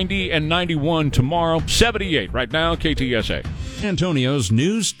near 90 and 91 tomorrow, 78 right now, KTSA. Antonio's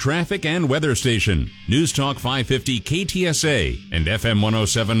news, traffic, and weather station. News Talk 550 KTSA and FM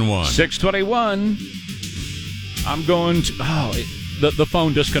 1071. 621. I'm going to... The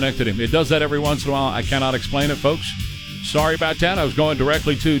phone disconnected him. It does that every once in a while. I cannot explain it, folks. Sorry about that. I was going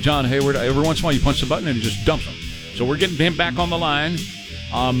directly to John Hayward. Every once in a while, you punch the button and it just dumps him. So we're getting him back on the line.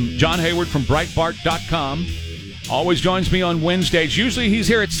 John Hayward from Breitbart.com always joins me on Wednesdays. Usually he's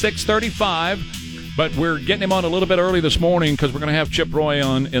here at 6:35, but we're getting him on a little bit early this morning because we're going to have Chip Roy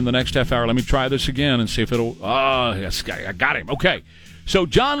on in the next half hour. Let me try this again and see if it'll... Oh, yes, I got him. Okay. So,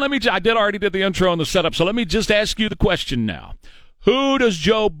 John, I already did the intro and the setup, so let me just ask you the question now. Who does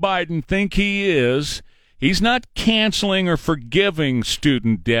Joe Biden think he is? He's not canceling or forgiving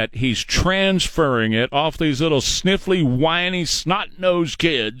student debt. He's transferring it off these little sniffly, whiny, snot-nosed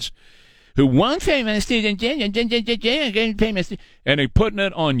kids who won't pay my student debt, and they're putting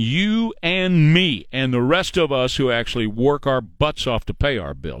it on you and me and the rest of us who actually work our butts off to pay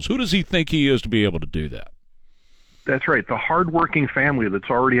our bills. Who does he think he is to be able to do that? That's right. The hardworking family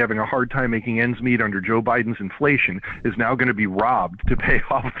that's already having a hard time making ends meet under Joe Biden's inflation is now going to be robbed to pay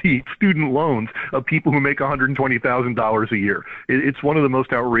off the student loans of people who make $120,000 a year. It's one of the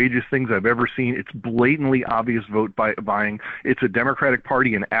most outrageous things I've ever seen. It's blatantly obvious vote buying. It's a Democratic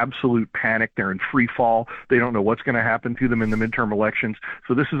Party in absolute panic. They're in free fall. They don't know what's going to happen to them in the midterm elections.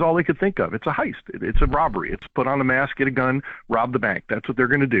 So this is all they could think of. It's a heist. It's a robbery. It's put on a mask, get a gun, rob the bank. That's what they're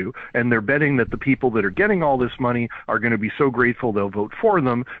going to do. And they're betting that the people that are getting all this money are going to be so grateful they'll vote for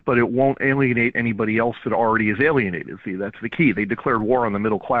them, but it won't alienate anybody else that already is alienated. See, that's the key. They declared war on the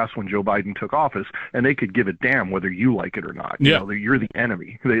middle class when Joe Biden took office, and they could give a damn whether you like it or not. Yeah. You know, you're the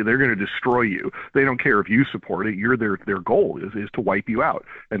enemy. They're going to destroy you. They don't care if you support it. You're their goal is to wipe you out,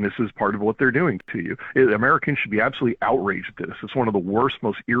 and this is part of what they're doing to you. Americans should be absolutely outraged at this. It's one of the worst,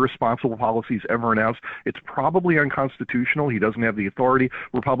 most irresponsible policies ever announced. It's probably unconstitutional. He doesn't have the authority.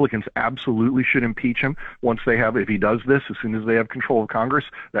 Republicans absolutely should impeach him once they have, if he does this, as soon as they have control of Congress.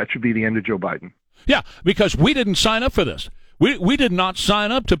 That should be the end of Joe Biden. Yeah, because we didn't sign up for this. We did not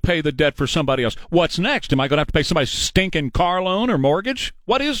sign up to pay the debt for somebody else. What's next? Am I going to have to pay somebody's stinking car loan or mortgage?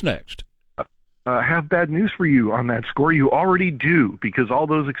 What is next? Have bad news for you on that score. You already do, because all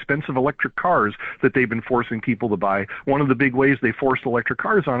those expensive electric cars that they've been forcing people to buy, one of the big ways they forced electric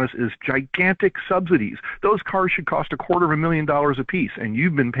cars on us is gigantic subsidies. Those cars should cost $250,000 a piece, and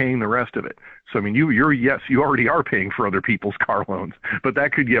you've been paying the rest of it. So, I mean, you already are paying for other people's car loans, but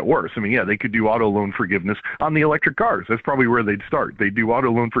that could get worse. I mean, yeah, they could do auto loan forgiveness on the electric cars. That's probably where they'd start. They'd do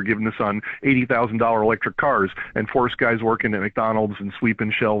auto loan forgiveness on $80,000 electric cars and force guys working at McDonald's and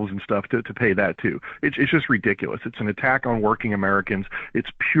sweeping shelves and stuff to pay that too. It's just ridiculous. It's an attack on working Americans. It's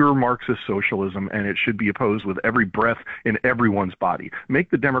pure Marxist socialism, and it should be opposed with every breath in everyone's body. Make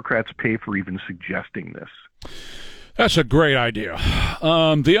the Democrats pay for even suggesting this. That's a great idea.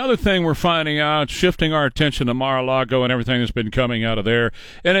 The other thing we're finding out, shifting our attention to Mar-a-Lago and everything that's been coming out of there.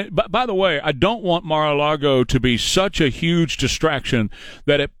 And by the way, I don't want Mar-a-Lago to be such a huge distraction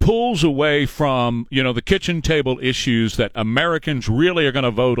that it pulls away from, the kitchen table issues that Americans really are going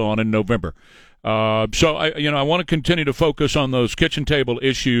to vote on in November. So I want to continue to focus on those kitchen table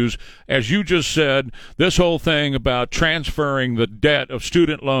issues. As you just said, this whole thing about transferring the debt of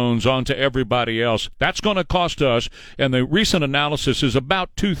student loans onto everybody else, that's going to cost us, and the recent analysis is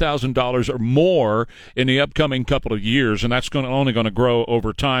about $2,000 or more in the upcoming couple of years, and that's only going to grow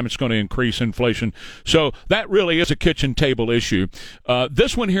over time. It's going to increase inflation. So that really is a kitchen table issue.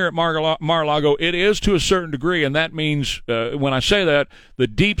 This one here at Mar-a-Lago, it is to a certain degree, and that means, when I say that, the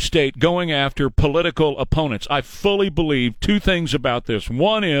deep state going after political opponents. I fully believe two things about this.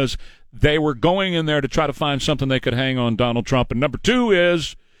 One is they were going in there to try to find something they could hang on Donald Trump. And number two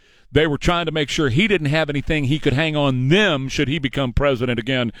is they were trying to make sure he didn't have anything he could hang on them should he become president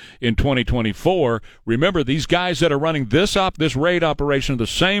again in 2024. Remember, these guys that are running this raid operation are the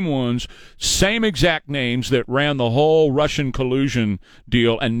same ones, same exact names that ran the whole Russian collusion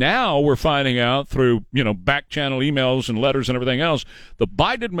deal. And now we're finding out through, back channel emails and letters and everything else, the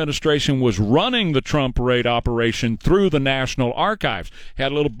Biden administration was running the Trump raid operation through the National Archives.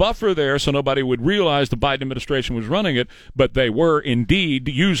 Had a little buffer there so nobody would realize the Biden administration was running it, but they were indeed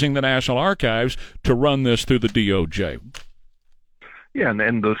using the National Archives to run this through the DOJ. Yeah,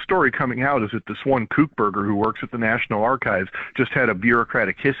 and the story coming out is that this one kookburger who works at the National Archives just had a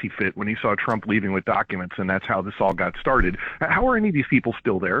bureaucratic hissy fit when he saw Trump leaving with documents, and that's how this all got started. How are any of these people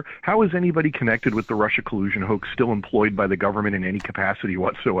still there? How is anybody connected with the Russia collusion hoax still employed by the government in any capacity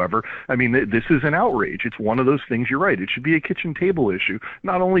whatsoever? I mean, this is an outrage. It's one of those things, you're right. It should be a kitchen table issue,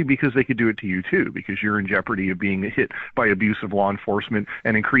 not only because they could do it to you, too, because you're in jeopardy of being hit by abusive law enforcement,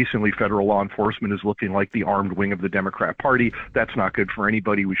 and increasingly federal law enforcement is looking like the armed wing of the Democrat Party. That's not good for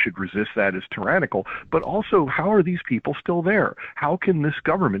anybody. We should resist that as tyrannical. But also, how are these people still there? How can this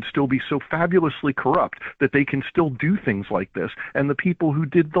government still be so fabulously corrupt that they can still do things like this? And the people who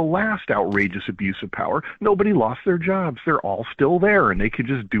did the last outrageous abuse of power, nobody lost their jobs. They're all still there, and they could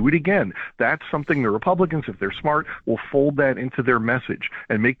just do it again. That's something the Republicans, if they're smart, will fold that into their message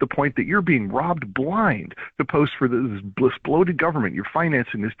and make the point that you're being robbed blind to post for this bloated government. You're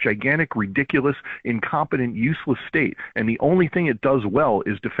financing this gigantic, ridiculous, incompetent, useless state, and the only thing it does well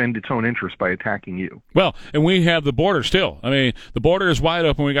is defend its own interests by attacking you. Well, and we have the border still. I mean, the border is wide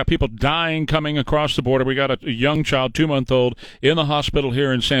open. We got people dying coming across the border. We got a young child, 2-month-old, in the hospital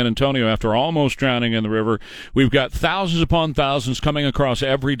here in San Antonio after almost drowning in the river. We've got thousands upon thousands coming across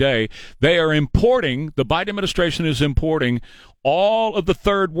every day. They are importing, the Biden administration is importing all of the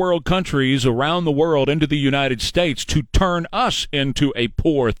third world countries around the world into the United States to turn us into a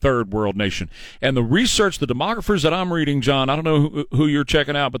poor third world nation. And the research, the demographers that I'm reading, John, I don't know who you're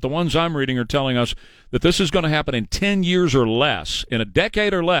checking out, but the ones I'm reading are telling us that this is going to happen in 10 years or less, in a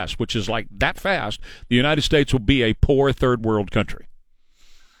decade or less, which is like that fast, the United States will be a poor third world country.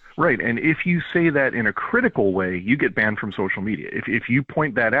 Right, and if you say that in a critical way, you get banned from social media. If you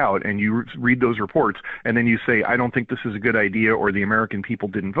point that out and you read those reports and then you say, I don't think this is a good idea or the American people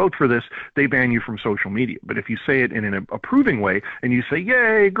didn't vote for this, they ban you from social media. But if you say it in an approving way and you say,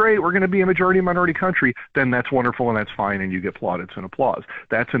 yay, great, we're going to be a majority-minority country, then that's wonderful and that's fine and you get plaudits and applause.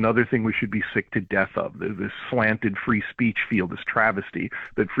 That's another thing we should be sick to death of, this slanted free speech field, this travesty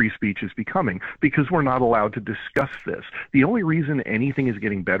that free speech is becoming, because we're not allowed to discuss this. The only reason anything is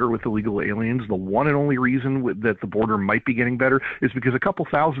getting better with illegal aliens, the one and only reason that the border might be getting better is because a couple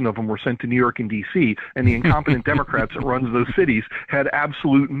thousand of them were sent to New York and D.C., and the incompetent Democrats that runs those cities had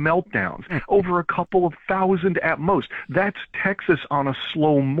absolute meltdowns. Over a couple of thousand at most. That's Texas on a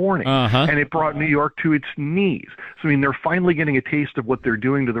slow morning, and it brought New York to its knees. So, I mean, they're finally getting a taste of what they're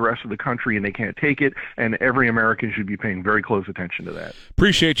doing to the rest of the country, and they can't take it, and every American should be paying very close attention to that.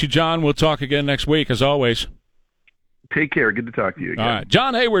 Appreciate you, John. We'll talk again next week, as always. Take care. Good to talk to you again. All right.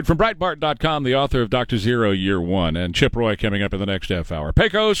 John Hayward from Breitbart.com, the author of Dr. Zero Year One, and Chip Roy coming up in the next half hour.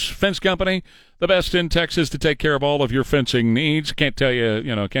 Pecos Fence Company, the best in Texas to take care of all of your fencing needs. Can't tell you,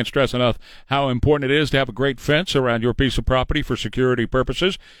 can't stress enough how important it is to have a great fence around your piece of property for security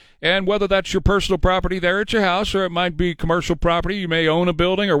purposes. And whether that's your personal property there at your house or it might be commercial property, you may own a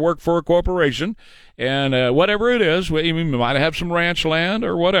building or work for a corporation. And whatever it is, you might have some ranch land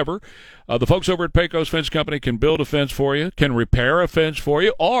or whatever. The folks over at Pecos Fence Company can build a fence for you, can repair a fence for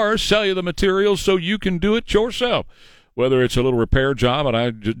you, or sell you the materials so you can do it yourself. Whether it's a little repair job, and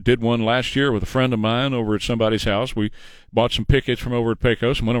I did one last year with a friend of mine over at somebody's house. We bought some pickets from over at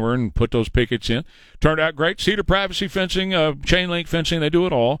Pecos and went over and put those pickets in. Turned out great. Cedar privacy fencing, chain link fencing, they do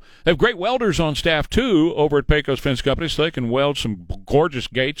it all. They have great welders on staff, too, over at Pecos Fence Company, so they can weld some gorgeous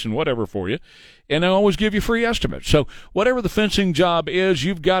gates and whatever for you. And they always give you free estimates. So whatever the fencing job is,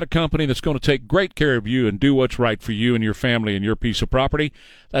 you've got a company that's going to take great care of you and do what's right for you and your family and your piece of property.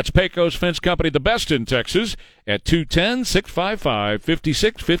 That's Pecos Fence Company, the best in Texas, at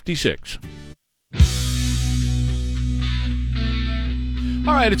 210-655-5656.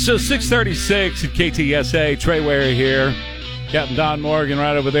 All right, it's 6:36 at KTSA. Trey Ware here. Captain Don Morgan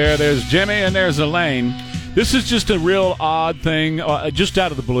right over there. There's Jimmy and there's Elaine. This is just a real odd thing, just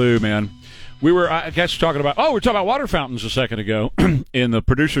out of the blue, man. I guess, talking about water fountains a second ago in the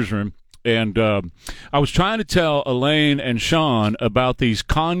producer's room. And I was trying to tell Elaine and Sean about these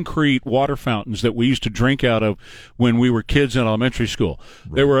concrete water fountains that we used to drink out of when we were kids in elementary school.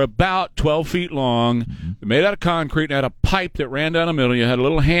 Right. They were about 12 feet long, made out of concrete, and had a pipe that ran down the middle. You had a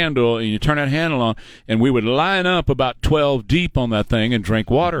little handle, and you turn that handle on, and we would line up about 12 deep on that thing and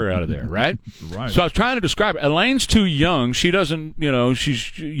drink water out of there, right? Right. So I was trying to describe it. Elaine's too young. She doesn't,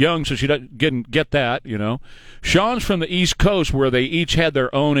 she's young, so she doesn't get that, Sean's from the East Coast, where they each had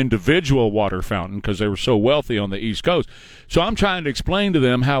their own individual water fountain because they were so wealthy on the East Coast. So I'm trying to explain to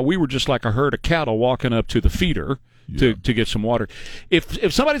them how we were just like a herd of cattle walking up to the feeder to get some water.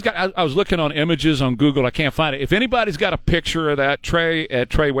 If somebody's got, I was looking on images on Google, I can't find it. If anybody's got a picture of that, Trey at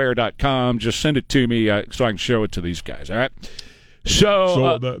TreyWare.com, just send it to me so I can show it to these guys, all right?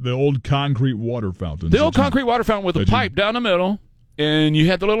 So the old concrete water fountain. The old concrete water fountain with a pipe down the middle. and you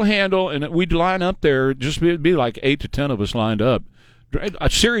had the little handle, and we'd line up there. Just be like 8 to 10 of us lined up.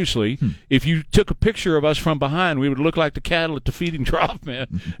 Seriously, if you took a picture of us from behind, we would look like the cattle at the feeding trough,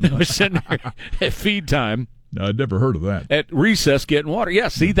 man. We're sitting there at feed time. No, I'd never heard of that. At recess getting water. Yeah,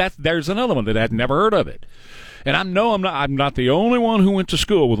 see, there's another one that I'd never heard of it. And I'm not the only one who went to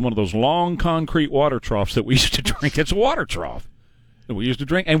school with one of those long concrete water troughs that we used to drink. It's a water trough that we used to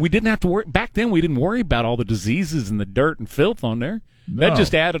drink. And we didn't have to worry. Back then, we didn't worry about all the diseases and the dirt and filth on there. No. That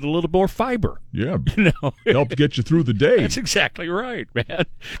just added a little more fiber. Yeah. Helped get you through the day. That's exactly right, man.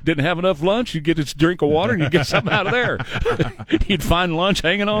 Didn't have enough lunch, you'd get a drink of water and you'd get something out of there. You'd find lunch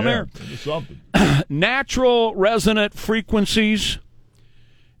hanging on there. Something. Natural resonant frequencies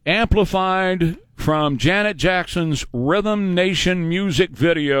amplified from Janet Jackson's Rhythm Nation music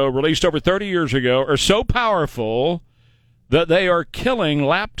video released over 30 years ago are so powerful that they are killing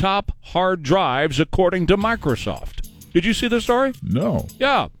laptop hard drives, according to Microsoft. Did you see the story? No.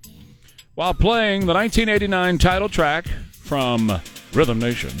 Yeah. While playing the 1989 title track from Rhythm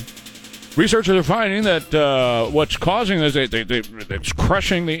Nation, researchers are finding that what's causing this, it's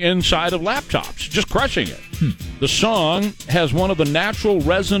crushing the inside of laptops, just crushing it. The song has one of the natural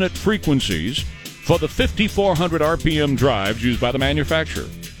resonant frequencies for the 5,400 RPM drives used by the manufacturer.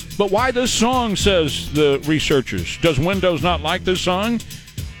 But why this song, says the researchers? Does Windows not like this song?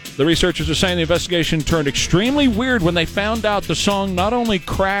 The researchers are saying the investigation turned extremely weird when they found out the song not only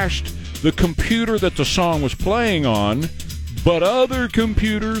crashed the computer that the song was playing on, but other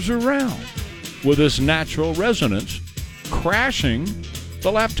computers around, with this natural resonance crashing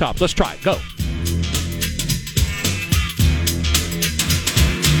the laptops. Let's try it. Go.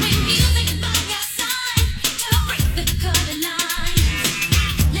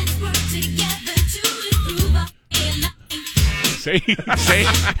 See? See?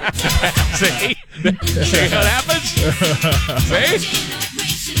 See? See what happens? See?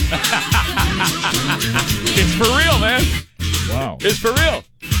 It's for real, man. Wow. It's for real.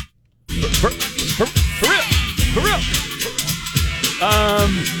 For real. For real.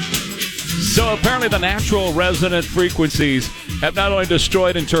 So apparently the natural resonant frequencies have not only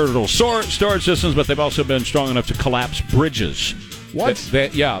destroyed internal storage systems, but they've also been strong enough to collapse bridges. What?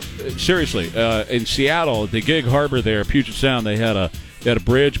 Yeah, seriously. In Seattle, at the Gig Harbor there, Puget Sound, they had a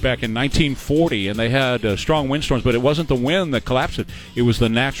bridge back in 1940, and they had strong windstorms, but it wasn't the wind that collapsed it. It was the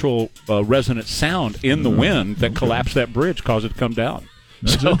natural resonant sound in the wind that collapsed that bridge, caused it to come down.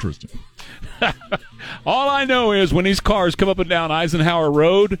 That's interesting. All I know is when these cars come up and down Eisenhower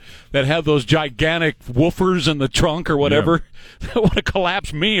Road that have those gigantic woofers in the trunk or whatever, they want to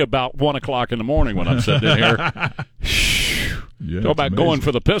collapse me about 1 o'clock in the morning when I'm sitting in here. Yeah, Talk about going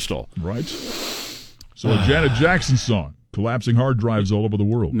for the pistol. Right. So a Janet Jackson song, collapsing hard drives all over the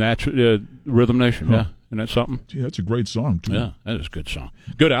world. Rhythm Nation, yeah. Isn't that something? Yeah, that's a great song, too. Yeah, that is a good song.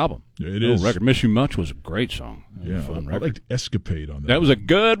 Good album. Yeah, it is. Record. Miss You Much was a great song. Yeah, Fun I record. liked Escapade on that. That was a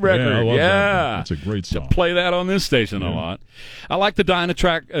good record. Yeah, I love yeah. That's a great song. To play that on this station a lot. I like the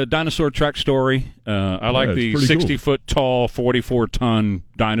dinosaur track story. I like the 60-foot tall, 44-ton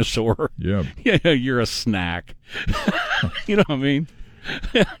dinosaur. Yeah. Yeah, you're a snack. You know what I mean?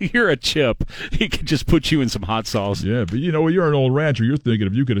 You're a chip. He could just put you in some hot sauce. Yeah, but you know, when you're an old rancher, you're thinking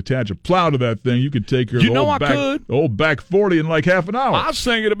if you could attach a plow to that thing, you could take care of the old back 40 in like half an hour. I was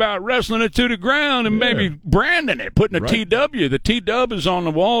thinking about wrestling it to the ground and maybe branding it, putting a TW. The TW is on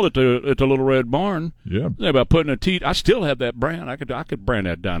the wall at the Little Red Barn. Yeah. About putting a T. I still have that brand. I could brand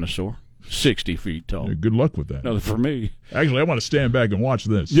that dinosaur. 60 feet tall. Yeah, good luck with that. Nothing for me. Actually, I want to stand back and watch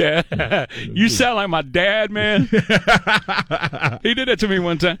this. Yeah. You sound like my dad, man. He did that to me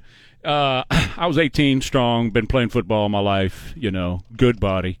one time. I was 18, strong, been playing football all my life, good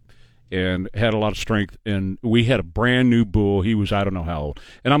body, and had a lot of strength. And we had a brand new bull. He was, I don't know how old.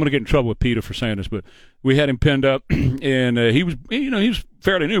 And I'm going to get in trouble with Peter for saying this, but we had him pinned up, and he was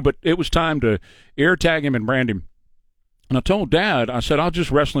fairly new, but it was time to air tag him and brand him. And I told Dad, I said, I'll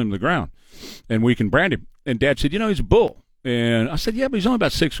just wrestle him to the ground, and we can brand him. And Dad said, he's a bull. And I said, yeah, but he's only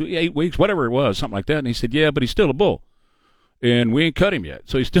about 8 weeks, whatever it was, something like that. And he said, yeah, but he's still a bull. And we ain't cut him yet,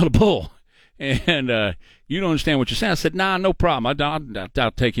 so he's still a bull. And you don't understand what you're saying. I said, nah, no problem.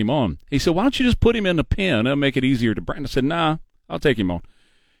 I'll take him on. He said, why don't you just put him in the pen? That'll make it easier to brand. I said, nah, I'll take him on.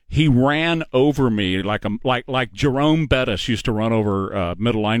 He ran over me like Jerome Bettis used to run over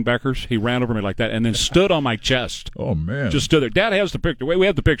middle linebackers. He ran over me like that and then stood on my chest. Oh, man. Just stood there. Dad has the picture. We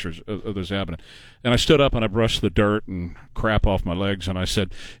have the pictures of this happening. And I stood up and I brushed the dirt and crap off my legs, and I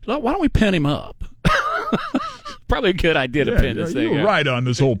said, why don't we pin him up? Probably a good idea to pin this thing up. You're right on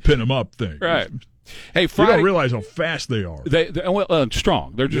this whole pin him up thing. Right. Hey, Friday, you don't realize how fast they are. They're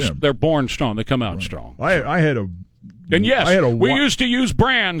strong. They're born strong. They come out strong. I had And yes, we used to use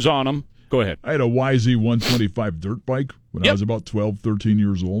brands on them. Go ahead. I had a YZ 125 dirt bike when I was about 12, 13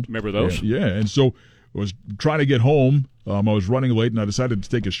 years old. Remember those? Yeah, and so I was trying to get home. I was running late, and I decided to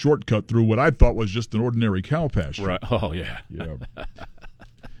take a shortcut through what I thought was just an ordinary cow pasture. Right. Oh, yeah. Yeah.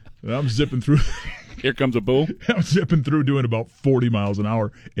 And I'm zipping through. Here comes a bull. I'm zipping through doing about 40 miles an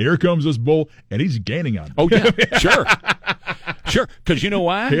hour. Here comes this bull, and he's gaining on me. Oh, yeah. Sure. Sure, because you know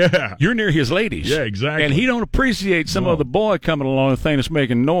why? Yeah. You're near his ladies. Yeah, exactly. And he don't appreciate some other boy coming along the thing that's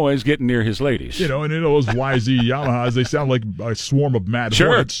making noise getting near his ladies. You know, and those YZ Yamahas, they sound like a swarm of mad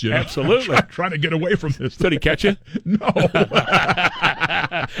hornets. You know? Absolutely. Trying to get away from this. Did he catch you? No.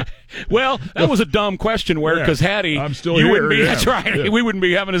 Well, that was a dumb question, because Hattie, I'm still you here. wouldn't be. Yeah. That's right. Yeah. We wouldn't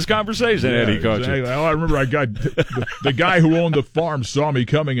be having this conversation. Hattie caught you. Well, I remember I got the guy who owned the farm saw me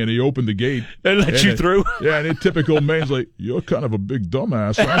coming, and he opened the gate and let you through. Yeah, and typical Maine's like, "You're kind of a big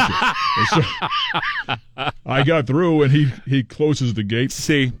dumbass, aren't you?" So I got through, and he closes the gate.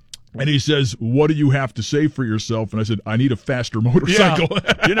 See. And he says, "What do you have to say for yourself?" And I said, "I need a faster motorcycle."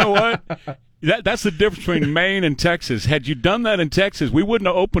 Yeah. You know what? That's the difference between Maine and Texas. Had you done that in Texas, we wouldn't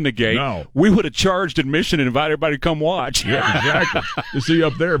have opened the gate. No. We would have charged admission and invited everybody to come watch. Yeah, exactly. You see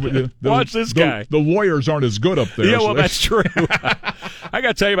up there, but watch this guy. The lawyers aren't as good up there. Yeah, well, that's true. I got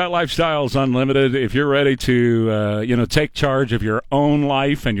to tell you about Lifestyles Unlimited. If you're ready to, take charge of your own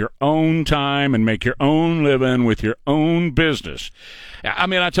life and your own time and make your own living with your own business. I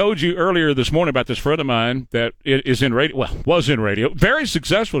mean, I told you earlier this morning about this friend of mine that is in radio. Well, was in radio, very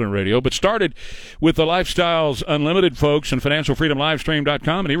successful in radio, but started with the Lifestyles Unlimited folks and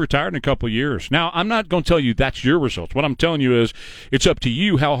FinancialFreedomLivestream.com, and he retired in a couple of years. Now, I'm not going to tell you that's your results. What I'm telling you is it's up to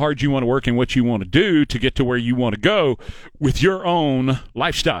you how hard you want to work and what you want to do to get to where you want to go with your own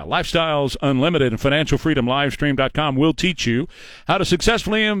lifestyle. Lifestyles Unlimited and FinancialFreedomLivestream.com will teach you how to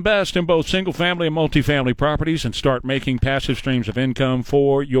successfully invest in both single-family and multifamily properties and start making passive streams of income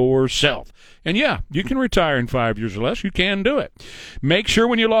for yourself. And yeah, you can retire in 5 years or less. You can do it. Make sure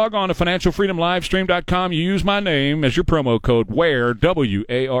when you log on to FinancialFreedomLivestream.com, you use my name as your promo code, WARE,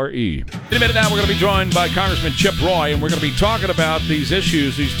 W-A-R-E. In a minute now, we're going to be joined by Congressman Chip Roy, and we're going to be talking about these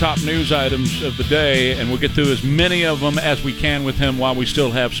issues, these top news items of the day, and we'll get through as many of them as we can with him while we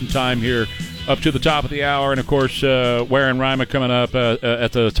still have some time here up to the top of the hour. And, of course, Ware and Rima coming up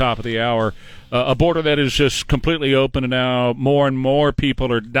at the top of the hour. A border that is just completely open, and now more and more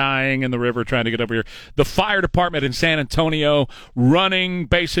people are dying in the river trying to get over here. The fire department in San Antonio running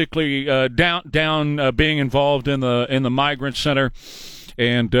basically down being involved in the migrant center,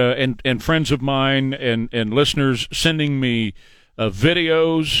 and friends of mine and listeners sending me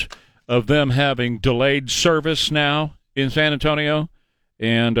videos of them having delayed service now in San Antonio,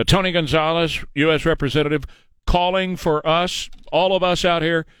 and Tony Gonzalez, U.S. Representative, calling for us, all of us out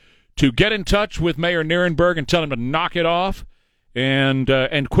here, to get in touch with Mayor Nierenberg and tell him to knock it off and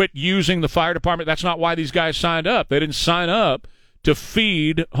quit using the fire department. That's not why these guys signed up. They didn't sign up to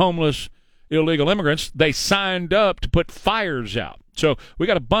feed homeless illegal immigrants. They signed up to put fires out. So we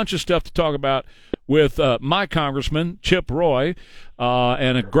got a bunch of stuff to talk about with my congressman, Chip Roy,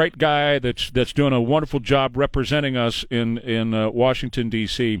 and a great guy that's doing a wonderful job representing us in Washington,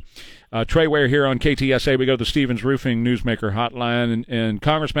 D.C., Trey Ware here on KTSA. We go to the Stevens Roofing Newsmaker Hotline. And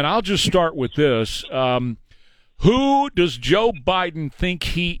Congressman, I'll just start with this. Who does Joe Biden think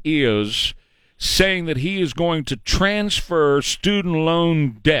he is saying that he is going to transfer student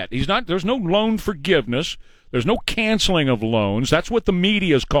loan debt? There's no loan forgiveness. There's no canceling of loans. That's what the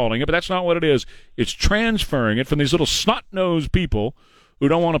media is calling it, but that's not what it is. It's transferring it from these little snot-nosed people who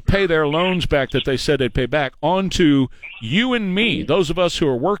don't want to pay their loans back that they said they'd pay back onto you and me, those of us who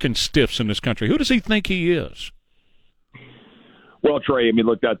are working stiffs in this country. Who does he think he is? Well, Trey, I mean,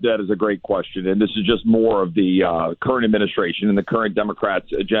 look, that is a great question, and this is just more of the current administration and the current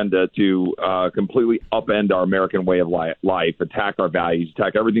Democrats' agenda to completely upend our American way of life, attack our values,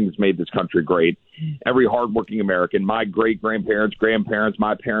 attack everything that's made this country great. Every hardworking American, my great-grandparents, grandparents,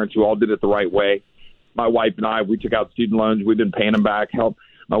 my parents, who all did it the right way. My wife and I, we took out student loans. We've been paying them back. Hell,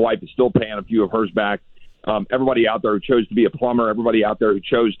 my wife is still paying a few of hers back. Everybody out there who chose to be a plumber, everybody out there who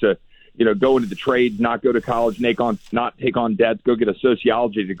chose to go into the trades, not go to college, not take on debts, go get a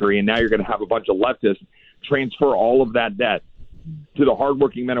sociology degree, and now you're going to have a bunch of leftists transfer all of that debt to the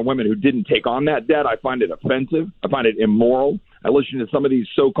hardworking men and women who didn't take on that debt. I find it offensive. I find it immoral. I listen to some of these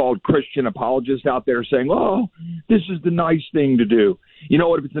so-called Christian apologists out there saying, oh, this is the nice thing to do. You know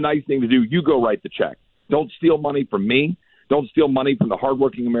what? If it's a nice thing to do, you go write the check. Don't steal money from me. Don't steal money from the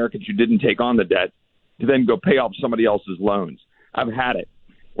hardworking Americans who didn't take on the debt to then go pay off somebody else's loans. I've had it.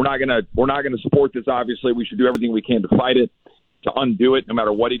 We're not gonna support this. Obviously, we should do everything we can to fight it, to undo it, no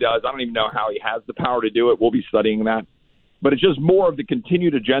matter what he does. I don't even know how he has the power to do it. We'll be studying that. but it's just more of the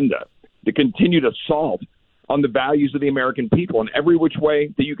continued agenda, the continued assault on the values of the American people in every which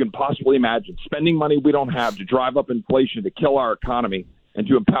way that you can possibly imagine. Spending money we don't have to drive up inflation, to kill our economy, and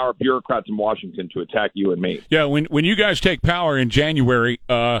to empower bureaucrats in Washington to attack you and me. Yeah, when you guys take power in January,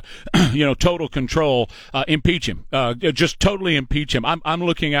 total control, impeach him. Just totally impeach him. I'm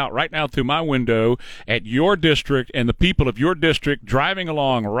looking out right now through my window at your district and the people of your district driving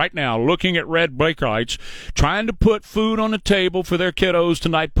along right now, looking at red brake lights, trying to put food on the table for their kiddos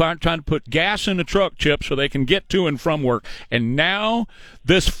tonight, trying to put gas in the truck, Chip, so they can get to and from work. And now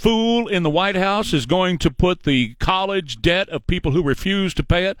this fool in the White House is going to put the college debt of people who refuse to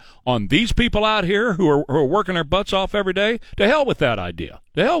pay it on these people out here who are working their butts off every day. To hell with that idea.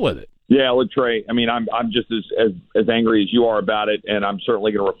 To hell with it. Yeah, look, Trey, I mean, I'm just as angry as you are about it, and I'm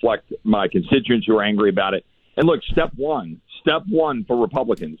certainly going to reflect my constituents who are angry about it. And look, step one for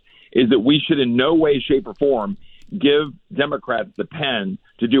Republicans is that we should in no way, shape, or form give Democrats the pen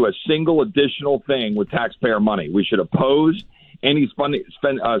to do a single additional thing with taxpayer money. We should oppose any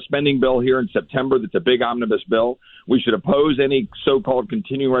spending bill here in September that's a big omnibus bill. We should oppose any so-called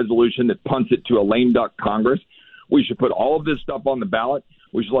continuing resolution that punts it to a lame duck Congress. We should put all of this stuff on the ballot.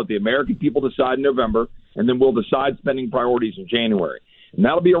 We should let the American people decide in November, and then we'll decide spending priorities in January. And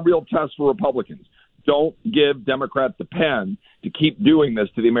that'll be a real test for Republicans. Don't give Democrats the pen to keep doing this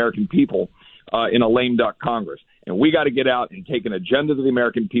to the American people in a lame duck Congress. And we got to get out and take an agenda to the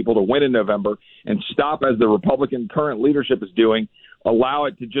American people to win in November and stop, as the Republican current leadership is doing, allow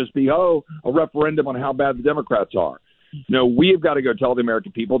it to just be, a referendum on how bad the Democrats are. No, we have got to go tell the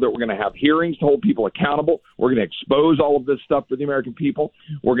American people that we're going to have hearings to hold people accountable. We're going to expose all of this stuff for the American people.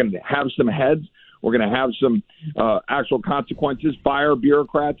 We're going to have some heads. We're going to have some actual consequences, fire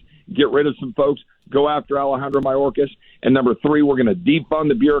bureaucrats, get rid of some folks, go after Alejandro Mayorkas. And number three, we're going to defund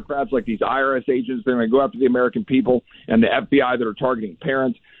the bureaucrats like these IRS agents. They're going to go after the American people and the FBI that are targeting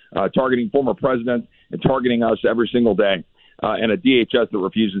parents, targeting former presidents, and targeting us every single day, and a DHS that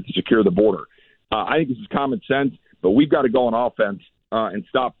refuses to secure the border. I think this is common sense, but we've got to go on offense and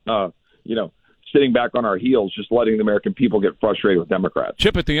stop, sitting back on our heels, just letting the American people get frustrated with Democrats.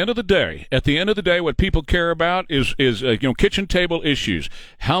 Chip, at the end of the day, what people care about is kitchen table issues.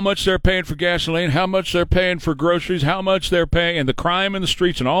 How much they're paying for gasoline, how much they're paying for groceries, how much they're paying, and the crime in the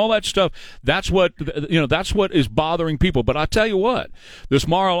streets and all that stuff. That's what is bothering people. But I tell you what, this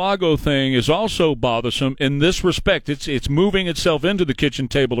Mar-a-Lago thing is also bothersome in this respect. It's moving itself into the kitchen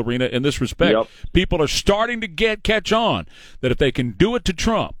table arena in this respect. Yep. People are starting to catch on that if they can do it to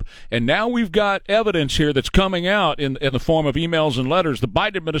Trump, and now we've got evidence here that's coming out in the form of emails and letters. The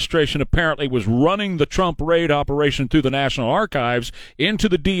Biden administration apparently was running the Trump raid operation through the National Archives into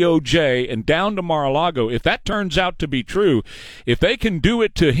the DOJ and down to Mar-a-Lago. If that turns out to be true, if they can do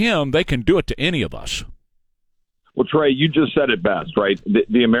it to him, they can do it to any of us. Well, Trey, you just said it best, right?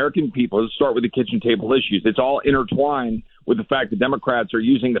 The American people, let's start with the kitchen table issues. It's all intertwined with the fact that Democrats are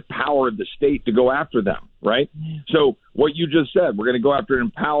using the power of the state to go after them, right? So what you just said, we're going to go after and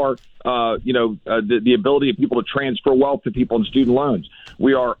empower, the ability of people to transfer wealth to people in student loans.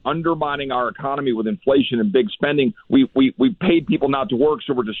 We are undermining our economy with inflation and big spending. We paid people not to work,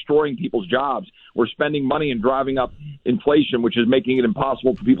 so we're destroying people's jobs. We're spending money and driving up inflation, which is making it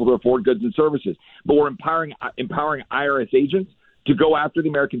impossible for people to afford goods and services. But we're empowering IRS agents to go after the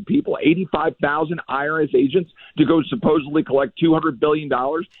American people, 85,000 IRS agents to go supposedly collect $200 billion.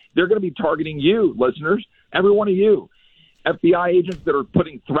 They're going to be targeting you, listeners, every one of you. FBI agents that are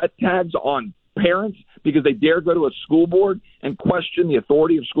putting threat tags on parents because they dare go to a school board and question the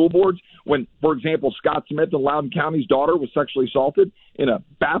authority of school boards when, for example, Scott Smith in Loudoun County's daughter was sexually assaulted in a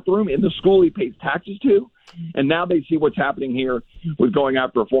bathroom in the school he pays taxes to. And now they see what's happening here with going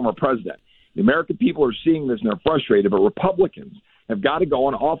after a former president. The American people are seeing this and they're frustrated, but Republicans have got to go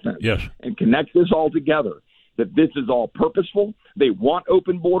on offense and connect this all together, that this is all purposeful. They want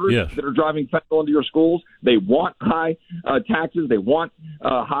open borders that are driving fentanyl into your schools. They want high taxes. They want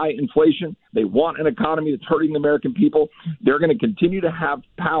high inflation. They want an economy that's hurting the American people. They're going to continue to have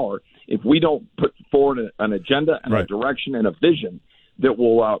power if we don't put forward an agenda and a direction and a vision that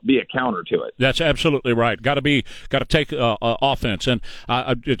will be a counter to it. That's absolutely right. Got to take offense. And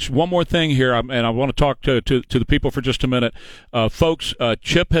it's one more thing here, and I want to talk to the people for just a minute. Folks,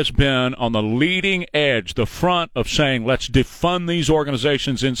 Chip has been on the leading edge, the front of saying, let's defund these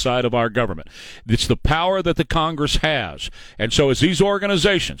organizations inside of our government. It's the power that the Congress has. And so as these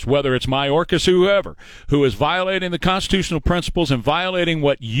organizations, whether it's Mayorkas or whoever, who is violating the constitutional principles and violating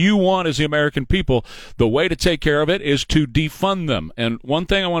what you want as the American people, the way to take care of it is to defund them. And And one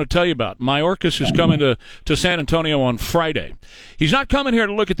thing I want to tell you about, Mayorkas is coming to San Antonio on Friday. He's not coming here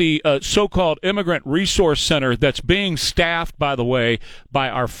to look at the so-called Immigrant Resource Center that's being staffed, by the way, by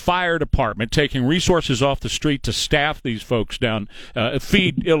our fire department, taking resources off the street to staff these folks down,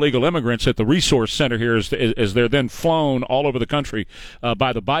 feed illegal immigrants at the resource center here as they're then flown all over the country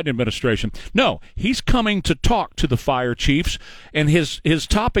by the Biden administration. No, he's coming to talk to the fire chiefs, and his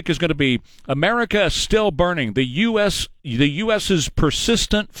topic is going to be America is still burning, the U.S.'s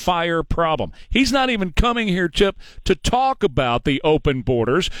persistent fire problem. He's not even coming here, Chip, to talk about the open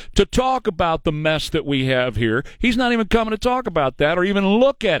borders, to talk about the mess that we have here. He's not even coming to talk about that or even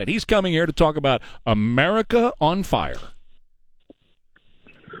look at it. He's coming here to talk about America on fire.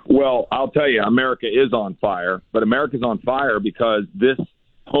 Well, I'll tell you, America is on fire, but America's on fire because this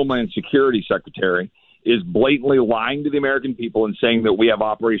Homeland Security Secretary is blatantly lying to the American people and saying that we have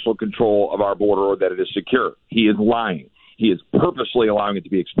operational control of our border or that it is secure. He is lying. He is purposely allowing it to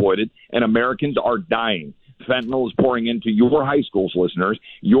be exploited, and Americans are dying. Fentanyl is pouring into your high schools, listeners,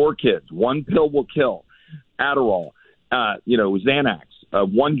 your kids. One pill will kill. Adderall, Xanax,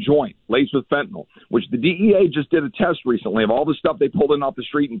 one joint laced with fentanyl, which the DEA just did a test recently of all the stuff they pulled in off the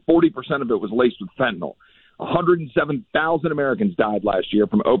street, and 40% of it was laced with fentanyl. 107,000 Americans died last year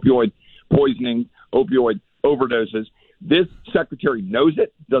from opioid poisoning, opioid overdoses. This secretary knows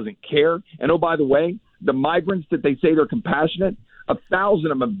it, doesn't care. And, oh, by the way, the migrants that they say they're compassionate, 1,000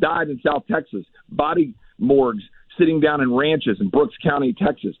 of them have died in South Texas, body morgues sitting down in ranches in Brooks County,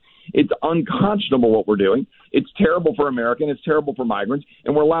 Texas. It's unconscionable what we're doing. It's terrible for America, and it's terrible for migrants,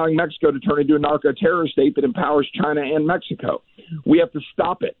 and we're allowing Mexico to turn into a narco-terror state that empowers China and Mexico. We have to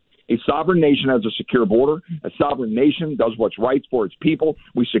stop it. A sovereign nation has a secure border. A sovereign nation does what's right for its people.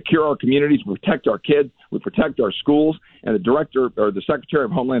 We secure our communities. We protect our kids. We protect our schools. And the Secretary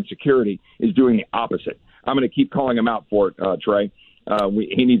of Homeland Security is doing the opposite. I'm going to keep calling him out for it, Trey.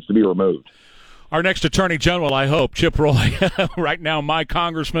 He needs to be removed. Our next Attorney General, I hope, Chip Roy, right now my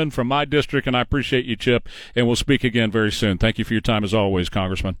congressman from my district, and I appreciate you, Chip, and we'll speak again very soon. Thank you for your time as always,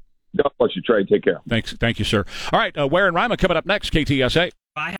 Congressman. God bless you, Trey. Take care. Thanks. Thank you, sir. All right, Ware and Ryman coming up next, KTSA.